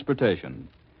 and transportation.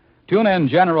 Tune in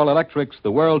General Electric's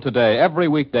The World Today every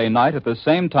weekday night at the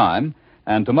same time,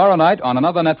 and tomorrow night on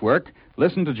another network,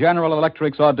 listen to General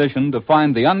Electric's audition to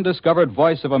find the undiscovered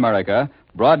voice of America,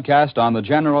 broadcast on the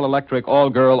General Electric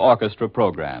All-Girl Orchestra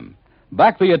program.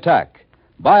 Back the attack.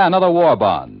 Buy another war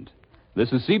bond.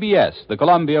 This is CBS, the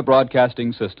Columbia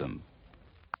Broadcasting System.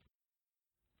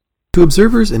 To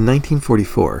observers in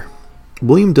 1944,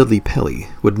 William Dudley Pelley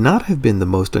would not have been the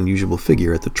most unusual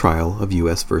figure at the trial of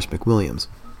U.S. v. McWilliams.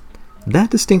 That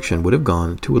distinction would have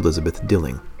gone to Elizabeth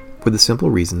Dilling, for the simple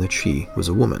reason that she was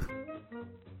a woman.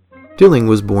 Dilling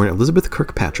was born Elizabeth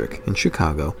Kirkpatrick in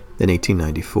Chicago in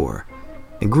 1894,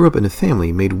 and grew up in a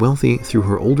family made wealthy through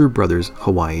her older brother's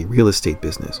Hawaii real estate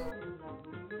business.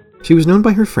 She was known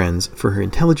by her friends for her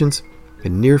intelligence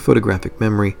and near photographic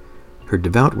memory, her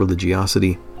devout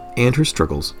religiosity, and her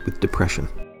struggles with depression.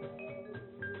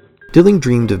 Dilling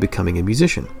dreamed of becoming a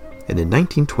musician, and in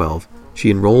 1912 she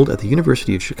enrolled at the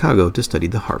University of Chicago to study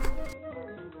the harp.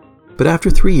 But after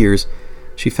 3 years,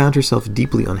 she found herself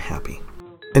deeply unhappy,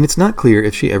 and it's not clear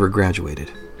if she ever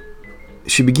graduated.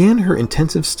 She began her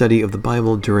intensive study of the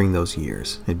Bible during those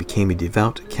years and became a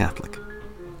devout Catholic.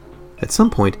 At some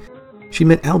point, she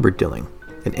met Albert Dilling,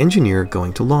 an engineer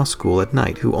going to law school at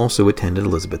night who also attended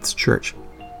Elizabeth's church.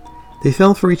 They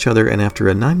fell for each other, and after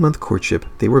a 9-month courtship,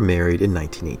 they were married in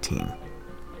 1918.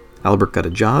 Albert got a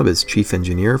job as chief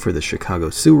engineer for the Chicago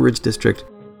Sewerage District,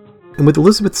 and with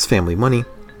Elizabeth's family money,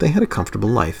 they had a comfortable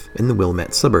life in the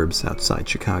Wilmette suburbs outside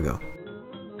Chicago.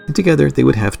 And together they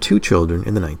would have 2 children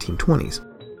in the 1920s.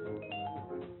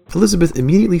 Elizabeth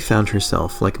immediately found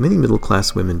herself, like many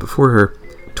middle-class women before her,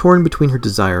 torn between her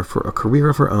desire for a career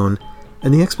of her own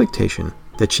and the expectation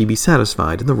that she be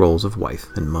satisfied in the roles of wife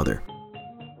and mother.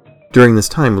 During this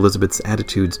time, Elizabeth's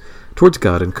attitudes towards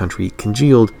God and country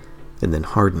congealed and then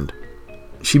hardened.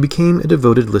 She became a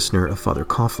devoted listener of Father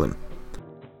Coughlin.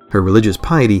 Her religious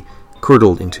piety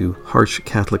curdled into harsh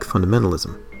Catholic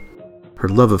fundamentalism. Her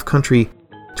love of country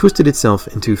twisted itself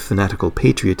into fanatical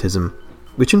patriotism,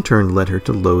 which in turn led her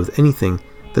to loathe anything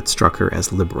that struck her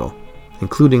as liberal,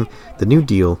 including the New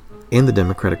Deal and the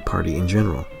Democratic Party in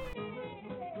general.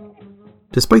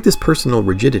 Despite this personal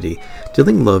rigidity,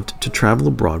 Dilling loved to travel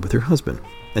abroad with her husband,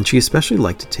 and she especially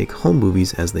liked to take home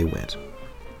movies as they went.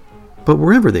 But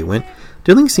wherever they went,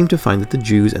 Dilling seemed to find that the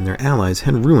Jews and their allies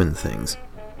had ruined things.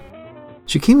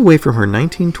 She came away from her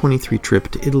 1923 trip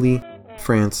to Italy,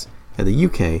 France, and the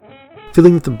UK,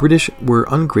 feeling that the British were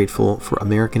ungrateful for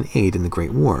American aid in the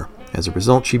Great War. As a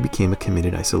result, she became a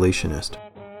committed isolationist.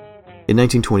 In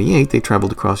 1928, they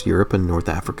traveled across Europe and North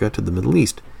Africa to the Middle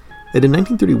East, and in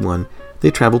 1931, they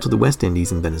traveled to the West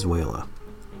Indies and Venezuela.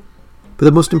 But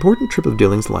the most important trip of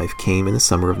Dilling's life came in the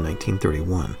summer of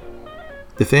 1931.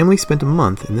 The family spent a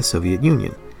month in the Soviet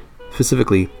Union,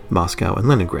 specifically Moscow and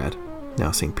Leningrad, now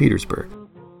St. Petersburg.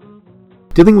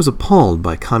 Dilling was appalled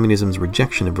by communism's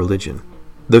rejection of religion,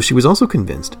 though she was also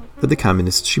convinced that the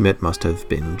communists she met must have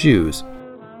been Jews,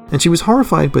 and she was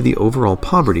horrified by the overall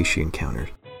poverty she encountered.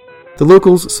 The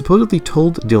locals supposedly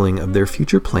told Dilling of their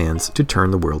future plans to turn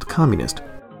the world communist.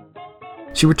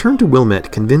 She returned to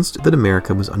Wilmette convinced that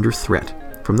America was under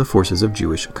threat from the forces of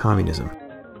Jewish communism,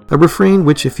 a refrain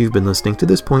which, if you've been listening to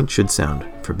this point, should sound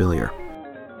familiar.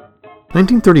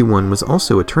 1931 was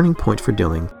also a turning point for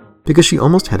Dilling because she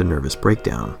almost had a nervous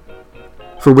breakdown.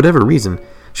 For whatever reason,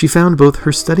 she found both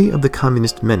her study of the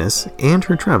communist menace and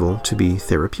her travel to be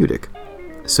therapeutic,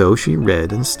 so she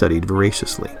read and studied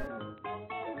voraciously.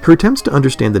 Her attempts to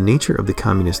understand the nature of the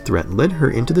communist threat led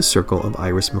her into the circle of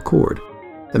Iris McCord,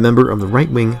 a member of the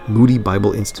right-wing Moody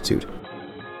Bible Institute,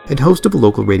 and host of a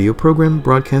local radio program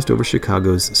broadcast over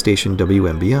Chicago's station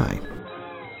WMBI.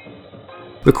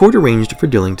 McCord arranged for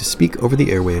Dilling to speak over the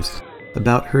airwaves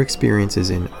about her experiences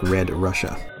in Red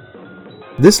Russia.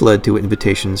 This led to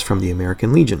invitations from the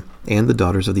American Legion and the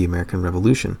Daughters of the American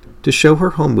Revolution to show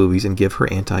her home movies and give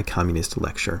her anti-communist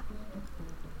lecture.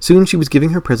 Soon she was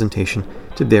giving her presentation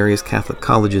to various Catholic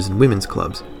colleges and women's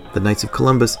clubs, the Knights of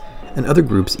Columbus, and other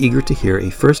groups eager to hear a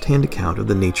first-hand account of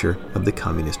the nature of the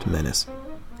communist menace.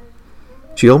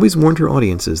 She always warned her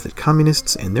audiences that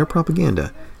communists and their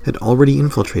propaganda had already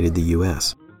infiltrated the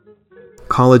U.S.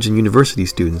 College and university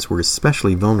students were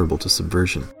especially vulnerable to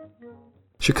subversion.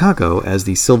 Chicago, as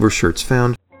the Silver Shirts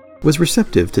found, was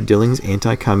receptive to Dilling's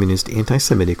anti-communist,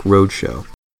 anti-Semitic roadshow.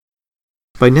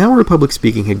 By now, her public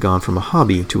speaking had gone from a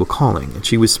hobby to a calling, and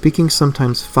she was speaking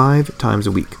sometimes 5 times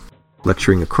a week,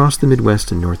 lecturing across the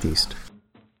Midwest and Northeast.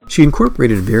 She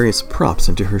incorporated various props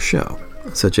into her show,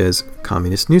 such as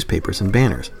communist newspapers and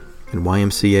banners, and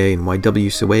YMCA and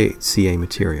YWCA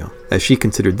material, as she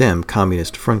considered them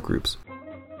communist front groups.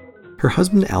 Her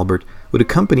husband Albert would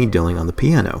accompany Dilling on the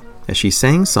piano as she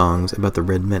sang songs about the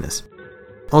Red Menace,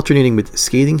 alternating with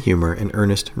scathing humor and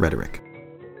earnest rhetoric.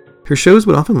 Her shows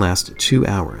would often last 2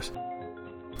 hours.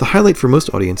 The highlight for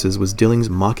most audiences was Dilling's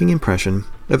mocking impression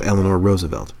of Eleanor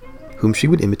Roosevelt, whom she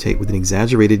would imitate with an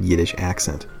exaggerated Yiddish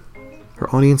accent.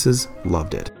 Her audiences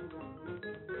loved it.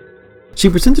 She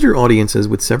presented her audiences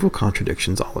with several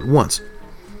contradictions all at once.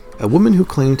 A woman who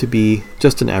claimed to be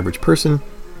just an average person,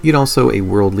 yet also a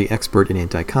worldly expert in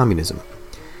anti-communism.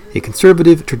 A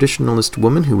conservative, traditionalist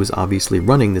woman who was obviously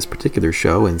running this particular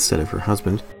show instead of her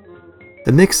husband.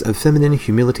 A mix of feminine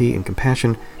humility and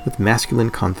compassion with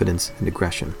masculine confidence and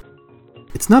aggression.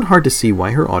 It's not hard to see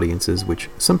why her audiences, which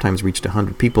sometimes reached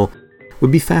 100 people,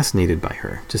 would be fascinated by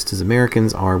her, just as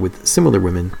Americans are with similar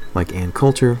women like Ann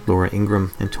Coulter, Laura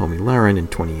Ingraham, and Tomi Lahren in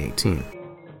 2018.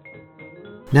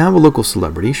 Now a local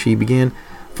celebrity, she began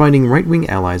finding right-wing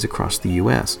allies across the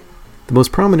U.S. The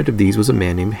most prominent of these was a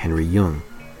man named Henry Young.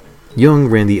 Young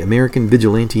ran the American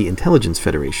Vigilante Intelligence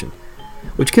Federation,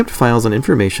 which kept files on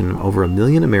information of over 1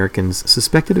 million Americans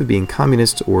suspected of being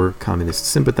communists or communist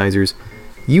sympathizers,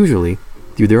 usually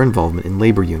through their involvement in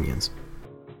labor unions.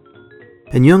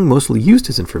 And Young mostly used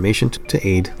his information to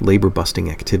aid labor-busting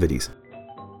activities.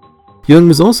 Young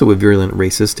was also a virulent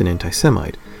racist and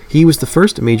anti-Semite. He was the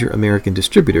first major American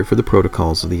distributor for the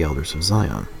Protocols of the Elders of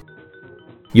Zion.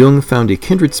 Young found a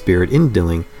kindred spirit in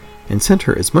Dilling and sent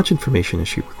her as much information as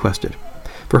she requested.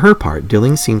 For her part,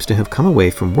 Dilling seems to have come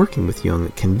away from working with Young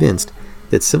convinced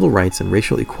that civil rights and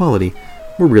racial equality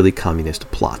were really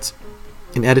communist plots,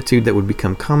 an attitude that would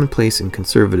become commonplace in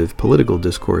conservative political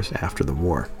discourse after the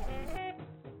war.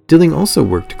 Dilling also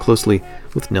worked closely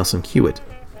with Nelson Hewitt,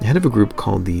 head of a group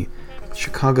called the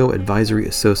Chicago Advisory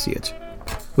Associates,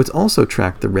 which also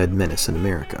tracked the Red Menace in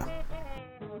America.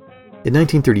 In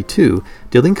 1932,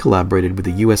 Dilling collaborated with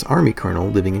a U.S. Army colonel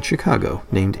living in Chicago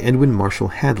named Edwin Marshall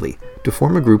Hadley to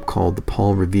form a group called the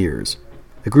Paul Reveres,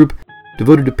 a group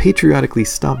devoted to patriotically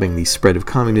stopping the spread of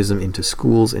communism into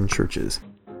schools and churches.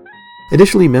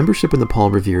 Initially, membership in the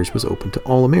Paul Reveres was open to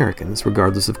all Americans,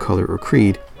 regardless of color or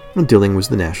creed, and Dilling was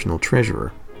the national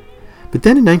treasurer. But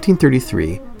then in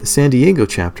 1933, the San Diego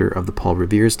chapter of the Paul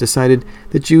Reveres decided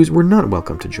that Jews were not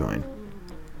welcome to join.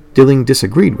 Dilling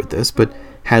disagreed with this, but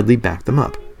Hadley backed them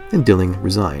up, and Dilling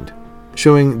resigned,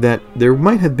 showing that there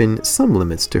might have been some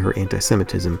limits to her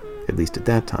anti-Semitism, at least at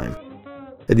that time.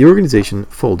 And the organization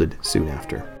folded soon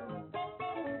after.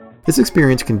 This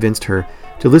experience convinced her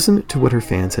to listen to what her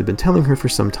fans had been telling her for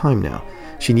some time now.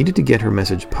 She needed to get her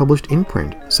message published in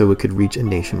print so it could reach a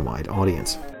nationwide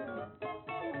audience.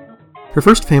 Her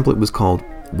first pamphlet was called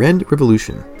Red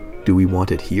Revolution, Do We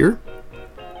Want It Here?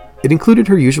 It included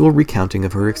her usual recounting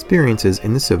of her experiences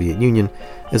in the Soviet Union,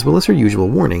 as well as her usual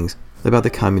warnings about the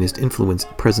communist influence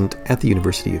present at the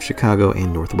University of Chicago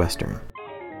and Northwestern.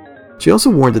 She also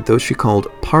warned that those she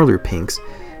called parlor pinks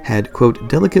had, quote,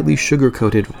 delicately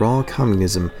sugar-coated raw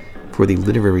communism for the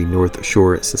literary North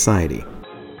Shore society.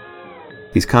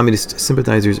 These communist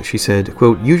sympathizers, she said,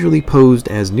 quote, usually posed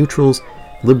as neutrals,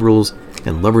 liberals,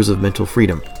 and lovers of mental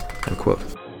freedom, unquote.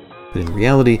 But in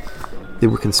reality, they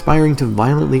were conspiring to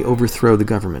violently overthrow the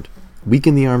government,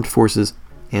 weaken the armed forces,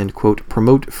 and, quote,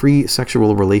 promote free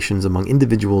sexual relations among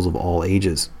individuals of all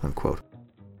ages, unquote.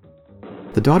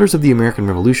 The Daughters of the American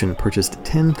Revolution purchased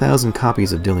 10,000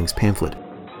 copies of Dilling's pamphlet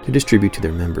to distribute to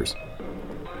their members.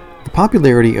 The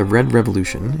popularity of Red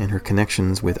Revolution and her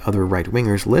connections with other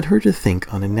right-wingers led her to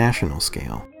think on a national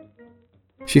scale.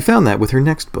 She found that with her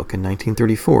next book in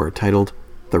 1934, titled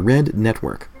The Red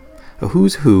Network, a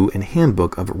who's who and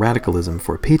handbook of radicalism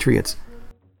for patriots.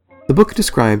 The book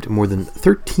described more than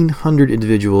 1,300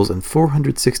 individuals and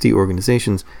 460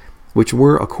 organizations, which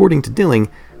were, according to Dilling,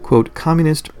 quote,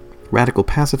 communist, radical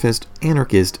pacifist,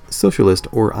 anarchist, socialist,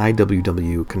 or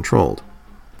IWW controlled,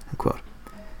 unquote.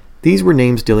 These were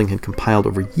names Dilling had compiled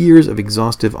over years of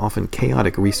exhaustive, often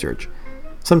chaotic research,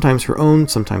 sometimes her own,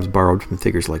 sometimes borrowed from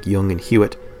figures like Young and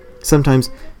Hewitt, sometimes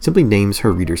simply names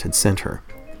her readers had sent her.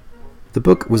 The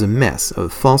book was a mess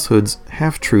of falsehoods,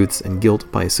 half-truths, and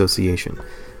guilt by association,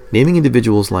 naming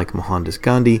individuals like Mohandas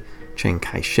Gandhi, Chiang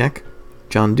Kai-shek,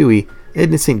 John Dewey,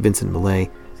 Edna St. Vincent Millay,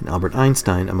 and Albert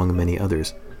Einstein, among many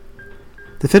others.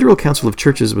 The Federal Council of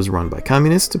Churches was run by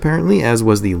communists, apparently, as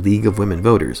was the League of Women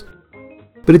Voters.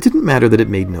 But it didn't matter that it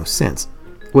made no sense.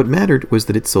 What mattered was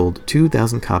that it sold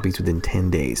 2,000 copies within 10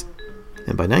 days,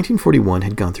 and by 1941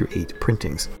 had gone through 8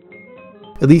 printings.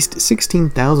 At least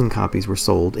 16,000 copies were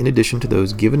sold in addition to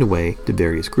those given away to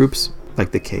various groups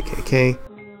like the KKK,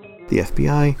 the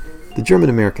FBI, the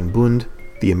German-American Bund,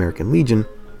 the American Legion,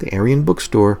 the Aryan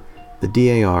Bookstore, the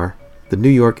DAR, the New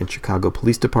York and Chicago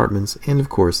police departments, and of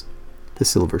course, the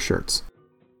Silver Shirts.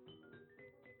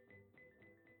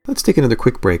 Let's take another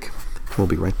quick break. We'll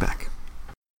be right back.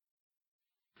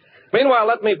 Meanwhile,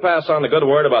 let me pass on the good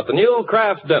word about the new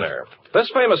Kraft Dinner. This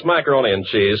famous macaroni and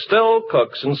cheese still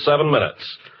cooks in 7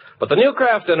 minutes. But the new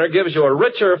Kraft Dinner gives you a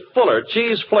richer, fuller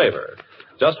cheese flavor.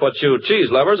 Just what you cheese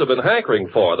lovers have been hankering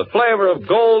for, the flavor of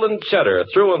golden cheddar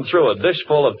through and through a dish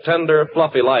full of tender,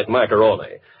 fluffy, light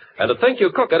macaroni. And to think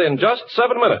you cook it in just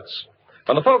 7 minutes.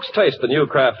 When the folks taste the new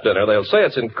Kraft Dinner, they'll say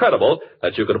it's incredible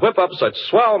that you could whip up such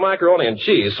swell macaroni and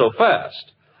cheese so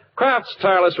fast. Kraft's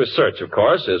tireless research, of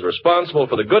course, is responsible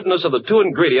for the goodness of the 2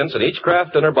 ingredients in each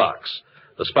Kraft Dinner box.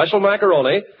 The special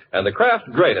macaroni and the Kraft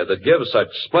grated that gives such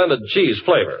splendid cheese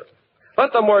flavor.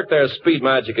 Let them work their speed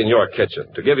magic in your kitchen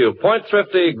to give you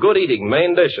point-thrifty, good-eating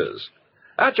main dishes.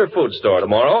 At your food store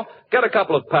tomorrow, get a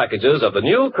couple of packages of the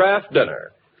new Kraft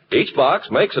Dinner. Each box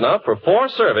makes enough for 4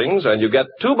 servings, and you get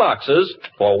 2 boxes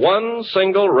for 1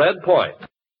 single red point.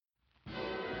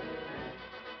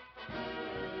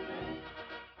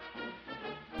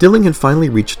 Dilling had finally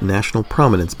reached national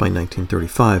prominence by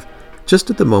 1935, just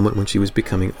at the moment when she was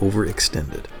becoming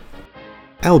overextended.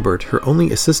 Albert, her only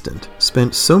assistant,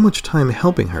 spent so much time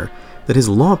helping her that his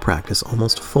law practice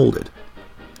almost folded.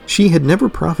 She had never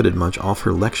profited much off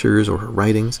her lectures or her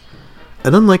writings,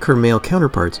 and unlike her male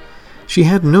counterparts, she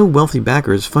had no wealthy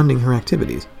backers funding her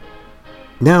activities.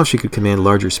 Now she could command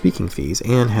larger speaking fees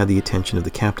and had the attention of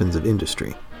the captains of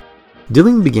industry.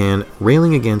 Dilling began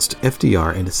railing against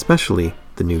FDR and especially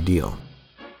the New Deal,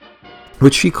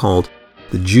 which she called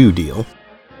the Jew Deal,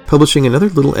 publishing another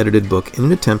little edited book in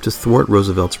an attempt to thwart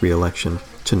Roosevelt's re-election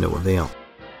to no avail.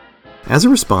 As a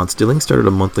response, Dilling started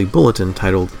a monthly bulletin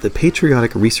titled the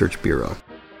Patriotic Research Bureau,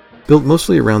 built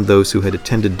mostly around those who had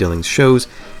attended Dilling's shows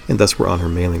and thus were on her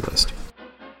mailing list.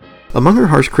 Among her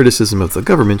harsh criticism of the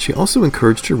government, she also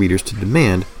encouraged her readers to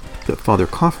demand that Father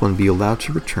Coughlin be allowed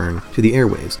to return to the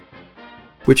airways,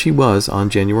 which he was on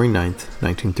January 9,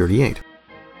 1938,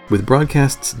 with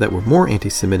broadcasts that were more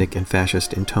anti-Semitic and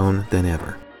fascist in tone than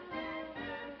ever.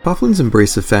 Coughlin's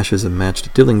embrace of fascism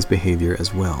matched Dilling's behavior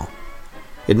as well.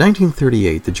 In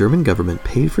 1938, the German government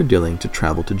paid for Dilling to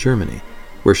travel to Germany,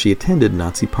 where she attended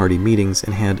Nazi Party meetings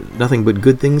and had nothing but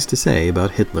good things to say about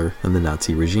Hitler and the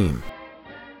Nazi regime.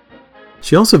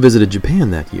 She also visited Japan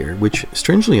that year, which,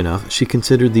 strangely enough, she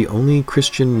considered the only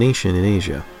Christian nation in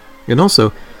Asia, and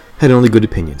also had only good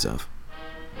opinions of.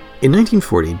 In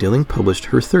 1940, Dilling published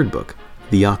her 3rd book,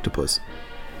 The Octopus,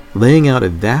 laying out a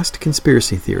vast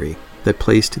conspiracy theory that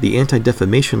placed the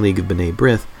Anti-Defamation League of B'nai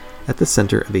B'rith at the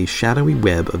center of a shadowy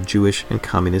web of Jewish and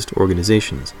communist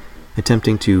organizations,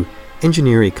 attempting to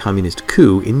engineer a communist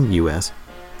coup in the U.S.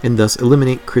 and thus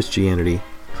eliminate Christianity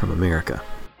from America.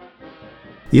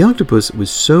 The Octopus was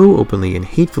so openly and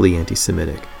hatefully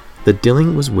anti-Semitic that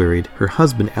Dilling was worried her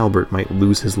husband Albert might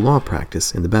lose his law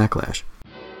practice in the backlash,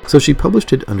 so she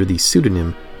published it under the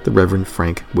pseudonym the Reverend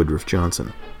Frank Woodruff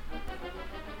Johnson.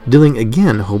 Dilling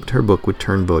again hoped her book would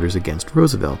turn voters against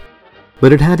Roosevelt,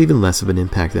 but it had even less of an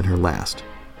impact than her last,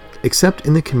 except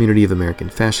in the community of American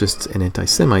fascists and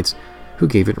anti-Semites who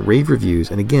gave it rave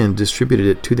reviews and again distributed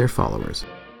it to their followers.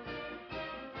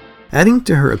 Adding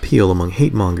to her appeal among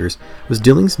hate-mongers was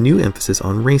Dilling's new emphasis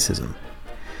on racism.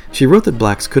 She wrote that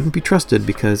blacks couldn't be trusted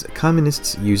because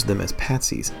communists used them as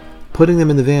patsies, putting them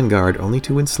in the vanguard only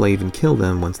to enslave and kill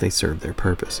them once they served their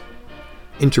purpose.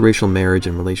 Interracial marriage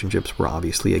and relationships were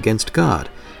obviously against God.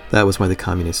 That was why the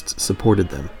communists supported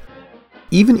them.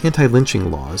 Even anti-lynching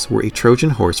laws were a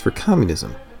Trojan horse for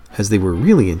communism, as they were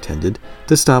really intended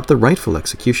to stop the rightful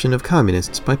execution of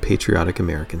communists by patriotic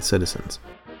American citizens.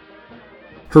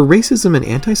 Her racism and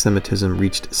anti-Semitism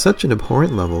reached such an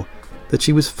abhorrent level that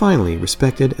she was finally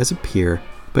respected as a peer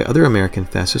by other American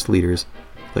fascist leaders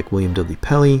like William Dudley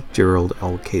Pelley, Gerald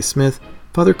K. Smith,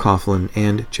 Father Coughlin,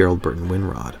 and Gerald Burton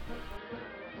Winrod.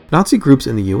 Nazi groups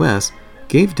in the U.S.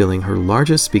 gave Dilling her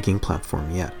largest speaking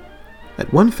platform yet.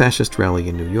 At one fascist rally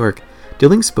in New York,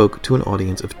 Dilling spoke to an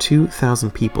audience of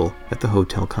 2,000 people at the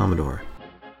Hotel Commodore.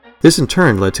 This in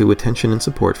turn led to attention and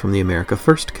support from the America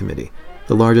First Committee,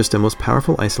 the largest and most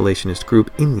powerful isolationist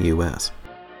group in the U.S.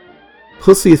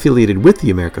 Closely affiliated with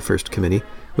the America First Committee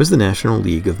was the National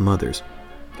League of Mothers,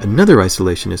 another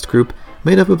isolationist group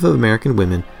made up of American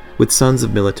women with sons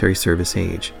of military service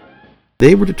age.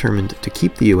 They were determined to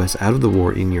keep the U.S. out of the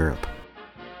war in Europe.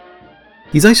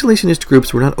 These isolationist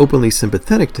groups were not openly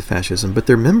sympathetic to fascism, but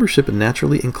their membership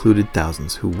naturally included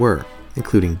thousands who were,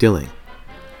 including Dilling.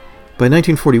 By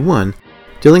 1941,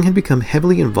 Dilling had become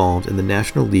heavily involved in the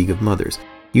National League of Mothers,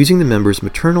 using the members'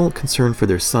 maternal concern for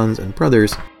their sons and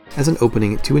brothers as an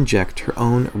opening to inject her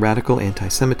own radical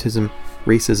anti-Semitism,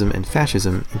 racism, and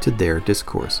fascism into their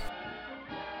discourse.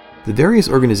 The various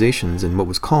organizations in what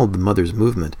was called the Mothers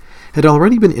Movement had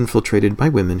already been infiltrated by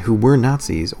women who were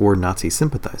Nazis or Nazi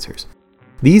sympathizers.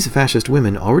 These fascist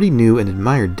women already knew and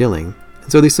admired Dilling,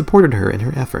 and so they supported her in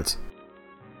her efforts.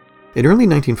 In early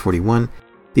 1941,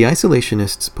 The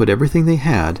isolationists put everything they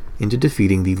had into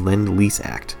defeating the Lend-Lease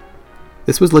Act.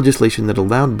 This was legislation that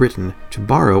allowed Britain to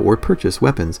borrow or purchase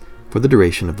weapons for the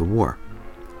duration of the war.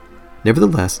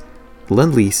 Nevertheless, the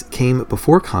Lend-Lease came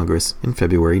before Congress in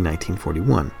February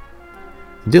 1941.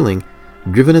 Dilling,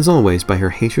 driven as always by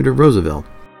her hatred of Roosevelt,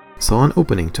 saw an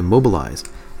opening to mobilize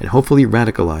and hopefully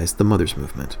radicalize the Mothers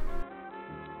Movement.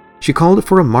 She called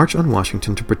for a march on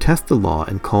Washington to protest the law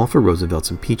and call for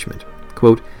Roosevelt's impeachment.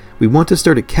 Quote, "We want to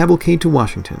start a cavalcade to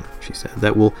Washington," she said,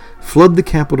 "that will flood the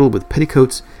Capitol with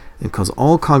petticoats and cause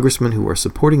all congressmen who are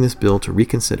supporting this bill to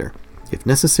reconsider. If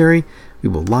necessary, we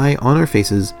will lie on our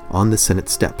faces on the Senate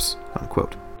steps."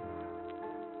 Unquote.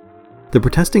 The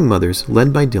protesting mothers,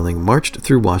 led by Dilling, marched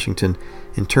through Washington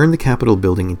and turned the Capitol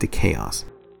building into chaos.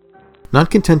 Not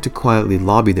content to quietly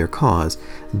lobby their cause,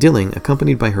 Dilling,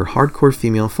 accompanied by her hardcore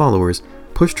female followers,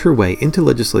 pushed her way into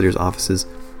legislators' offices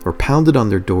or pounded on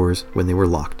their doors when they were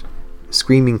locked,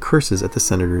 screaming curses at the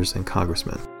senators and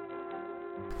congressmen.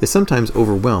 They sometimes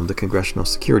overwhelmed the congressional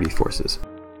security forces.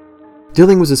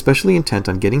 Dilling was especially intent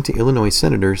on getting to Illinois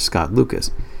Senator Scott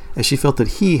Lucas, as she felt that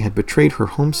he had betrayed her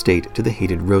home state to the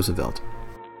hated Roosevelt.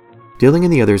 Dilling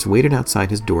and the others waited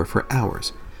outside his door for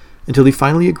hours, until he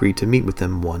finally agreed to meet with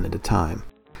them one at a time.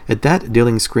 At that,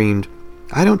 Dilling screamed,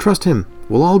 "I don't trust him.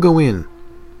 We'll all go in."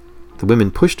 The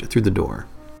women pushed through the door.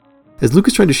 As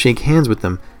Lucas tried to shake hands with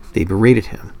them, they berated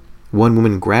him. One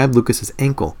woman grabbed Lucas's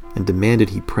ankle and demanded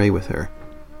he pray with her.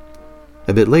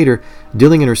 A bit later,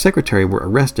 Dilling and her secretary were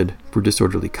arrested for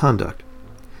disorderly conduct.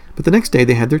 But the next day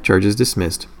they had their charges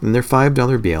dismissed and their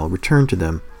 $5 bail returned to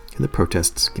them, and the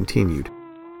protests continued.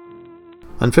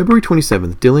 On February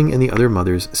 27th, Dilling and the other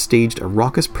mothers staged a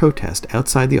raucous protest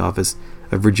outside the office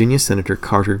of Virginia Senator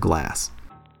Carter Glass.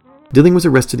 Dilling was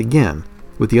arrested again,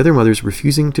 with the other mothers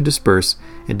refusing to disperse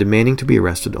and demanding to be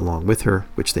arrested along with her,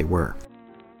 which they were.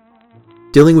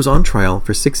 Dilling was on trial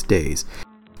for 6 days.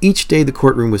 Each day the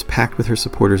courtroom was packed with her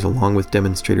supporters along with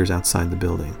demonstrators outside the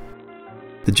building.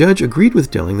 The judge agreed with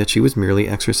Dilling that she was merely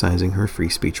exercising her free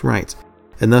speech rights,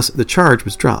 and thus the charge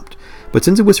was dropped. But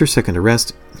since it was her second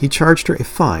arrest, he charged her a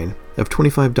fine of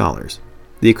 $25,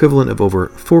 the equivalent of over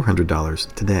 $400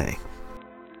 today.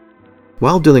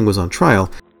 While Dilling was on trial,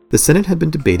 the Senate had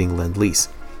been debating Lend-Lease,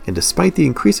 and despite the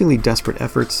increasingly desperate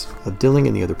efforts of Dilling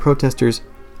and the other protesters,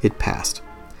 it passed,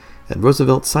 and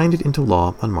Roosevelt signed it into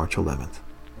law on March 11th.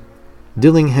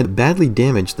 Dilling had badly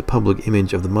damaged the public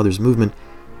image of the Mothers Movement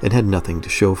and had nothing to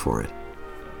show for it.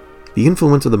 The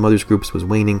influence of the Mothers groups was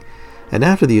waning, and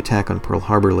after the attack on Pearl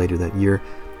Harbor later that year,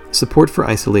 support for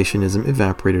isolationism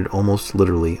evaporated almost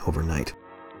literally overnight.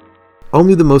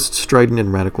 Only the most strident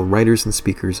and radical writers and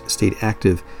speakers stayed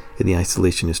active in the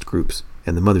isolationist groups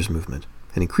and the Mothers Movement,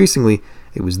 and increasingly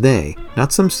it was they,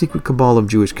 not some secret cabal of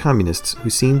Jewish communists, who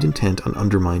seemed intent on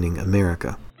undermining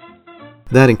America.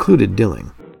 That included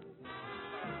Dilling.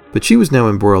 But she was now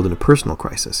embroiled in a personal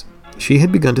crisis. She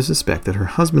had begun to suspect that her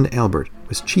husband Albert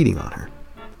was cheating on her.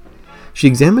 She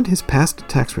examined his past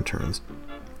tax returns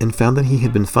and found that he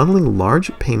had been funneling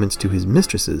large payments to his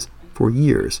mistresses for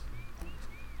years.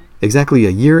 Exactly a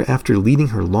year after leading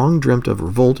her long-dreamt-of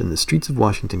revolt in the streets of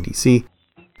Washington, D.C.,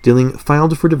 Dilling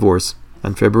filed for divorce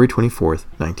on February 24,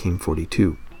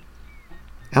 1942.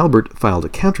 Albert filed a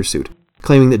countersuit,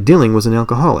 claiming that Dilling was an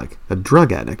alcoholic, a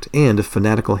drug addict, and a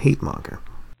fanatical hate-monger.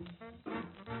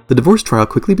 The divorce trial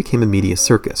quickly became a media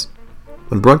circus.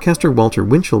 When broadcaster Walter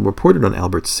Winchell reported on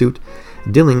Albert's suit,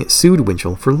 Dilling sued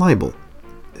Winchell for libel.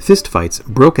 Fistfights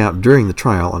broke out during the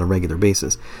trial on a regular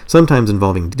basis, sometimes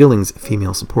involving Dilling's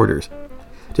female supporters.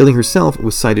 Dilling herself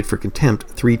was cited for contempt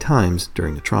 3 times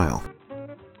during the trial.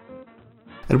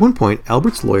 At one point,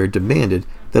 Albert's lawyer demanded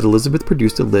that Elizabeth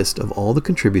produced a list of all the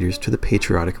contributors to the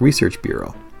Patriotic Research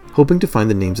Bureau, hoping to find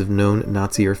the names of known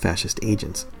Nazi or fascist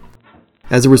agents.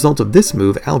 As a result of this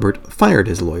move, Albert fired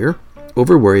his lawyer,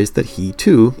 over worries that he,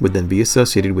 too, would then be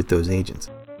associated with those agents.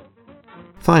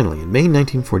 Finally, in May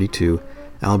 1942,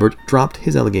 Albert dropped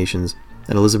his allegations,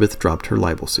 and Elizabeth dropped her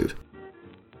libel suit.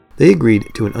 They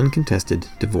agreed to an uncontested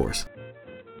divorce.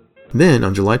 Then,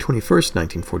 on July 21,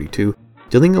 1942,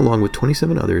 Dilling, along with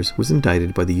 27 others, was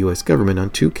indicted by the U.S. government on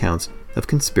 2 counts of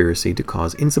conspiracy to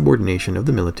cause insubordination of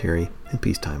the military in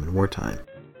peacetime and wartime.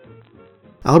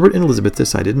 Albert and Elizabeth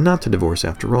decided not to divorce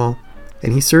after all,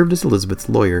 and he served as Elizabeth's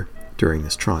lawyer during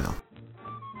this trial.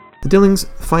 The Dillings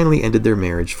finally ended their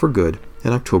marriage for good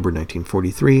in October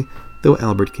 1943, though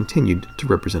Albert continued to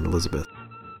represent Elizabeth.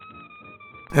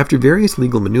 After various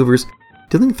legal maneuvers,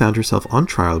 Dilling found herself on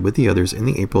trial with the others in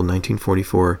the April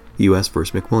 1944 U.S. v.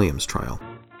 McWilliams trial,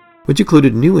 which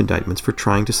included new indictments for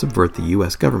trying to subvert the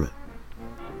U.S. government.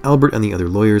 Albert and the other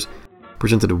lawyers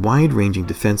presented a wide-ranging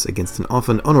defense against an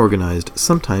often unorganized,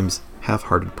 sometimes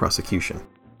half-hearted prosecution.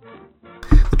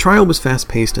 The trial was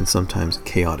fast-paced and sometimes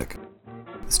chaotic.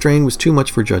 The strain was too much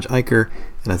for Judge Eicher,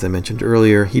 and as I mentioned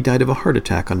earlier, he died of a heart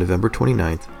attack on November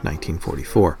 29,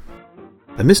 1944.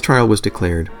 A mistrial was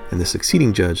declared, and the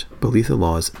succeeding judge, Bolitho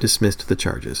Laws, dismissed the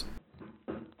charges.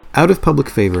 Out of public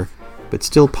favor, but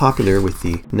still popular with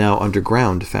the now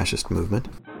underground fascist movement,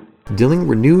 Dilling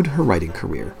renewed her writing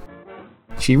career.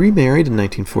 She remarried in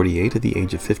 1948 at the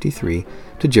age of 53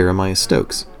 to Jeremiah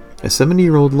Stokes, a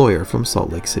 70-year-old lawyer from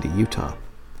Salt Lake City, Utah.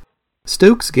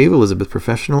 Stokes gave Elizabeth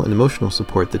professional and emotional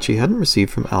support that she hadn't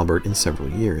received from Albert in several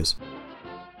years.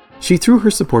 She threw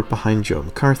her support behind Joe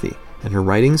McCarthy, and her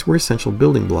writings were essential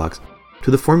building blocks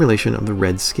to the formulation of the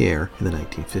Red Scare in the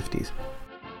 1950s.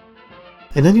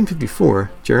 In 1954,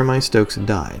 Jeremiah Stokes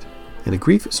died, and a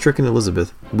grief-stricken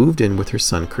Elizabeth moved in with her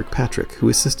son Kirkpatrick, who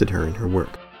assisted her in her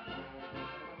work.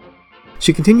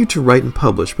 She continued to write and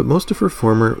publish, but most of her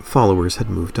former followers had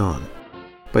moved on.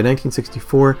 By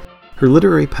 1964, her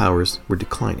literary powers were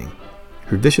declining.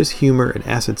 Her vicious humor and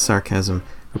acid sarcasm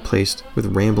replaced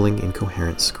with rambling,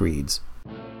 incoherent screeds.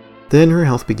 Then her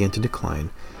health began to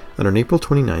decline, and on April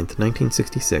 29,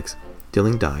 1966,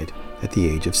 Dilling died at the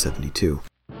age of 72.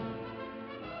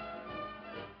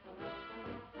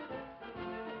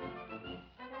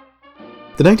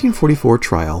 The 1944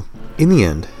 trial, in the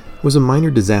end, was a minor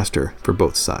disaster for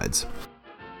both sides.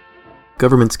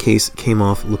 Government's case came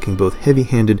off looking both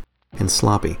heavy-handed and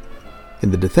sloppy,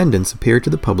 and the defendants appeared to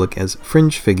the public as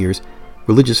fringe figures,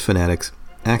 religious fanatics,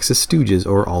 Axis stooges,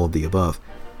 or all of the above,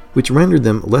 which rendered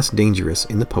them less dangerous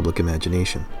in the public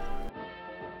imagination.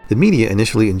 The media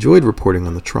initially enjoyed reporting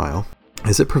on the trial,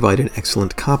 as it provided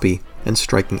excellent copy and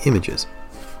striking images,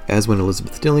 as when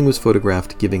Elizabeth Dilling was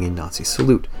photographed giving a Nazi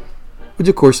salute, which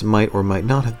of course might or might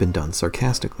not have been done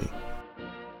sarcastically.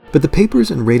 But the papers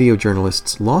and radio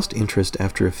journalists lost interest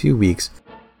after a few weeks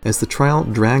as the trial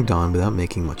dragged on without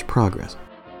making much progress,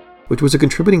 which was a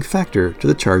contributing factor to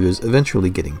the charges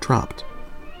eventually getting dropped.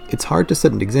 It's hard to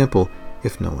set an example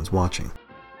if no one's watching.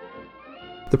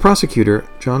 The prosecutor,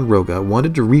 John Roga,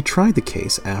 wanted to retry the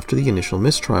case after the initial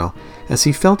mistrial, as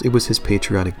he felt it was his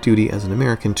patriotic duty as an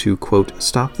American to, quote,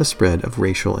 stop the spread of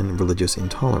racial and religious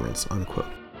intolerance, unquote.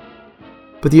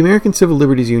 But the American Civil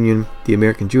Liberties Union, the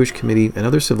American Jewish Committee, and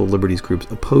other civil liberties groups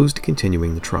opposed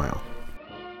continuing the trial.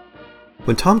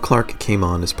 When Tom Clark came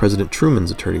on as President Truman's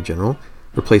Attorney General,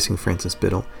 replacing Francis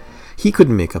Biddle, he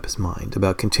couldn't make up his mind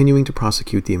about continuing to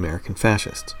prosecute the American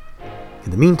fascists.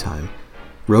 In the meantime,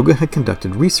 Roga had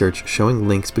conducted research showing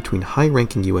links between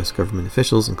high-ranking U.S. government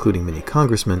officials, including many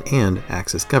congressmen, and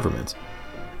Axis governments,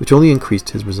 which only increased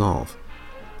his resolve.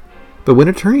 But when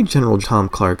Attorney General Tom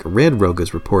Clark read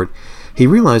Roga's report, he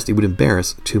realized it would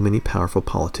embarrass too many powerful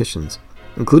politicians,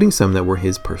 including some that were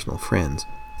his personal friends,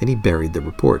 and he buried the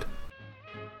report.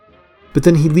 But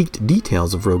then he leaked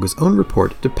details of Roga's own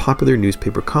report to popular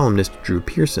newspaper columnist Drew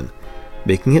Pearson,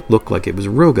 making it look like it was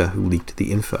Roga who leaked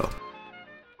the info.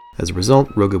 As a result,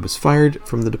 Roga was fired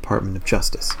from the Department of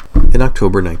Justice in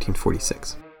October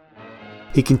 1946.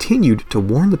 He continued to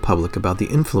warn the public about the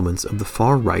influence of the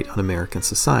far right on American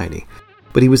society,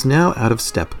 but he was now out of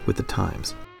step with the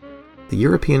times. The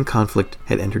European conflict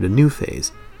had entered a new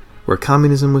phase, where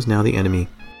communism was now the enemy,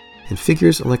 and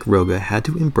figures like Roga had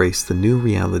to embrace the new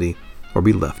reality or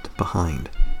be left behind.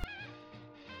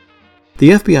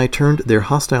 The FBI turned their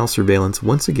hostile surveillance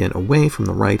once again away from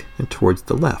the right and towards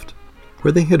the left,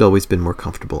 where they had always been more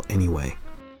comfortable anyway.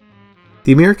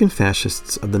 The American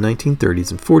fascists of the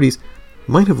 1930s and 40s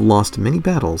might have lost many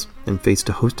battles and faced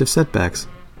a host of setbacks,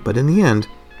 but in the end,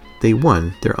 they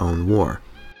won their own war.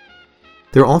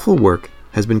 Their awful work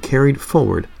has been carried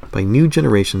forward by new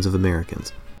generations of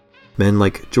Americans. Men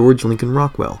like George Lincoln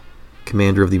Rockwell,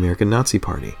 commander of the American Nazi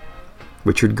Party,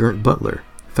 Richard Gert Butler,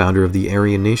 founder of the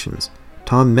Aryan Nations,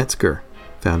 Tom Metzger,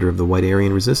 founder of the White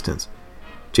Aryan Resistance,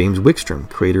 James Wickstrom,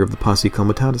 creator of the Posse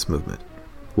Comitatus movement,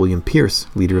 William Pierce,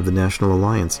 leader of the National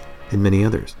Alliance, and many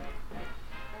others.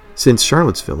 Since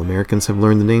Charlottesville, Americans have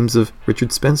learned the names of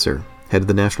Richard Spencer, head of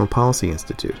the National Policy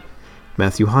Institute,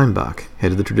 Matthew Heimbach,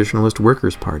 head of the Traditionalist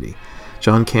Workers' Party,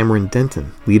 John Cameron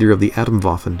Denton, leader of the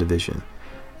Atomwaffen Division,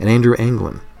 and Andrew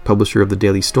Anglin, publisher of the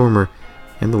Daily Stormer,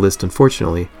 and the list,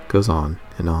 unfortunately, goes on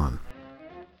and on.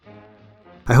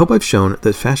 I hope I've shown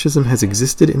that fascism has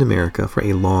existed in America for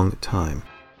a long time,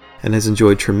 and has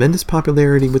enjoyed tremendous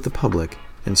popularity with the public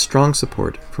and strong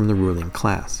support from the ruling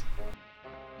class.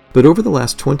 But over the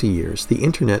last 20 years, the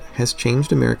internet has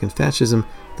changed American fascism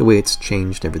the way it's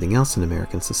changed everything else in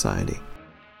American society.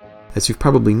 As you've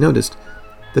probably noticed,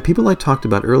 the people I talked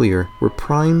about earlier were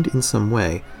primed in some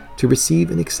way to receive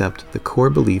and accept the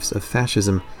core beliefs of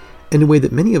fascism in a way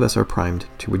that many of us are primed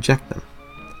to reject them.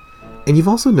 And you've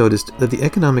also noticed that the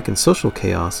economic and social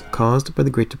chaos caused by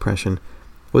the Great Depression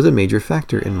was a major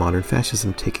factor in modern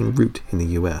fascism taking root in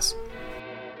the U.S.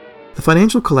 The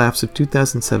financial collapse of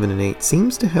 2007 and 2008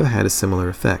 seems to have had a similar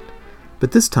effect,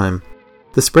 but this time,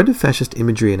 the spread of fascist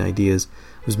imagery and ideas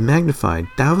was magnified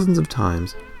thousands of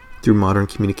times through modern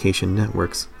communication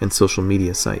networks and social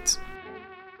media sites.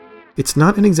 It's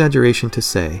not an exaggeration to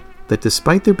say that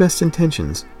despite their best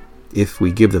intentions, if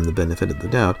we give them the benefit of the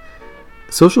doubt,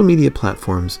 social media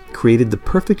platforms created the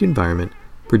perfect environment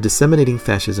for disseminating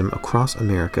fascism across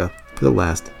America for the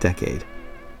last decade,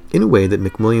 in a way that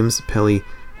McWilliams, Pelley,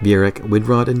 Viereck,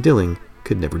 Winrod, and Dilling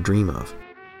could never dream of.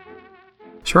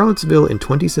 Charlottesville in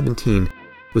 2017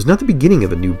 was not the beginning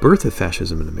of a new birth of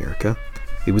fascism in America,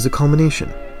 it was a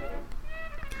culmination.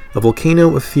 A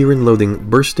volcano of fear and loathing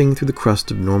bursting through the crust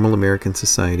of normal American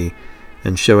society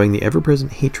and showing the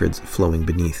ever-present hatreds flowing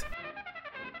beneath.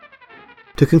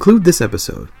 To conclude this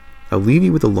episode, I'll leave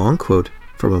you with a long quote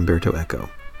from Umberto Eco.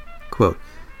 Quote,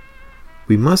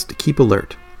 "We must keep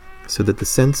alert so that the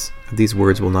sense of these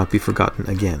words will not be forgotten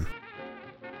again.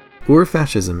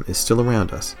 Ur-fascism is still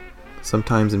around us,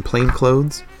 sometimes in plain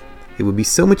clothes. It would be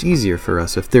so much easier for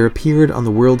us if there appeared on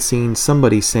the world scene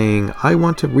somebody saying, 'I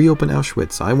want to reopen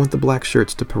Auschwitz, I want the black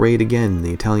shirts to parade again in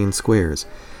the Italian squares.'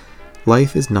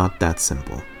 Life is not that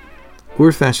simple.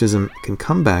 Ur-fascism can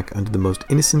come back under the most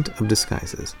innocent of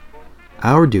disguises.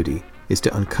 Our duty is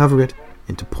to uncover it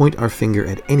and to point our finger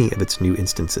at any of its new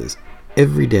instances,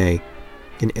 every day,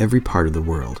 in every part of the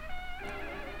world."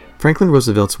 Franklin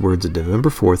Roosevelt's words of November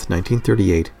 4th,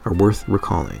 1938 are worth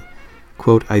recalling.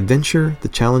 Quote, "I venture the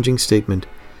challenging statement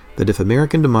that if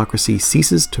American democracy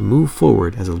ceases to move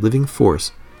forward as a living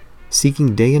force,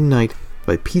 seeking day and night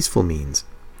by peaceful means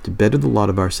to better the lot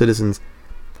of our citizens,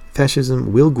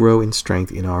 fascism will grow in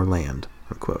strength in our land."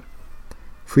 Unquote.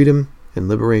 Freedom and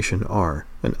liberation are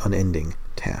an unending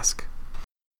task.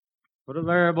 Put it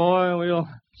there, boy. We'll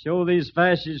show these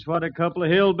fascists what a couple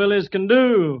of hillbillies can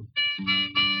do.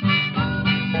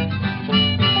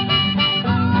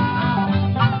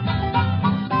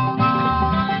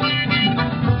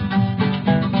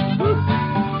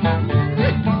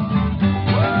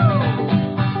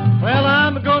 Well,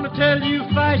 I'm going to tell you,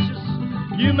 fascists,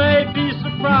 you may be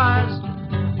surprised.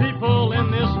 People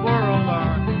in this world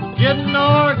are getting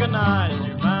organized.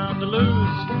 You're bound to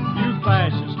lose. You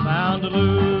fascists bound to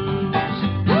lose.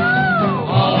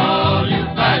 All you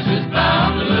fascists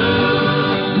bound to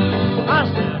lose. I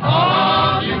said,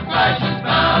 all you fascists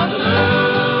bound to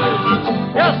lose.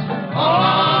 Yes, sir.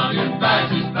 All you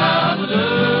fascists bound to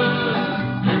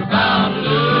lose. You're bound to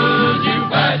lose. You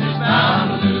fascists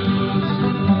bound to lose.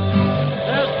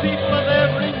 There's people of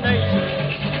every nation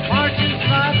marching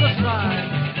side by side,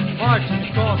 marching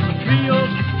across the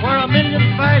fields where 1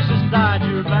 million fascists died.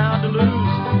 You're bound to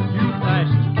lose. You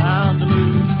fascists bound to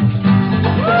lose.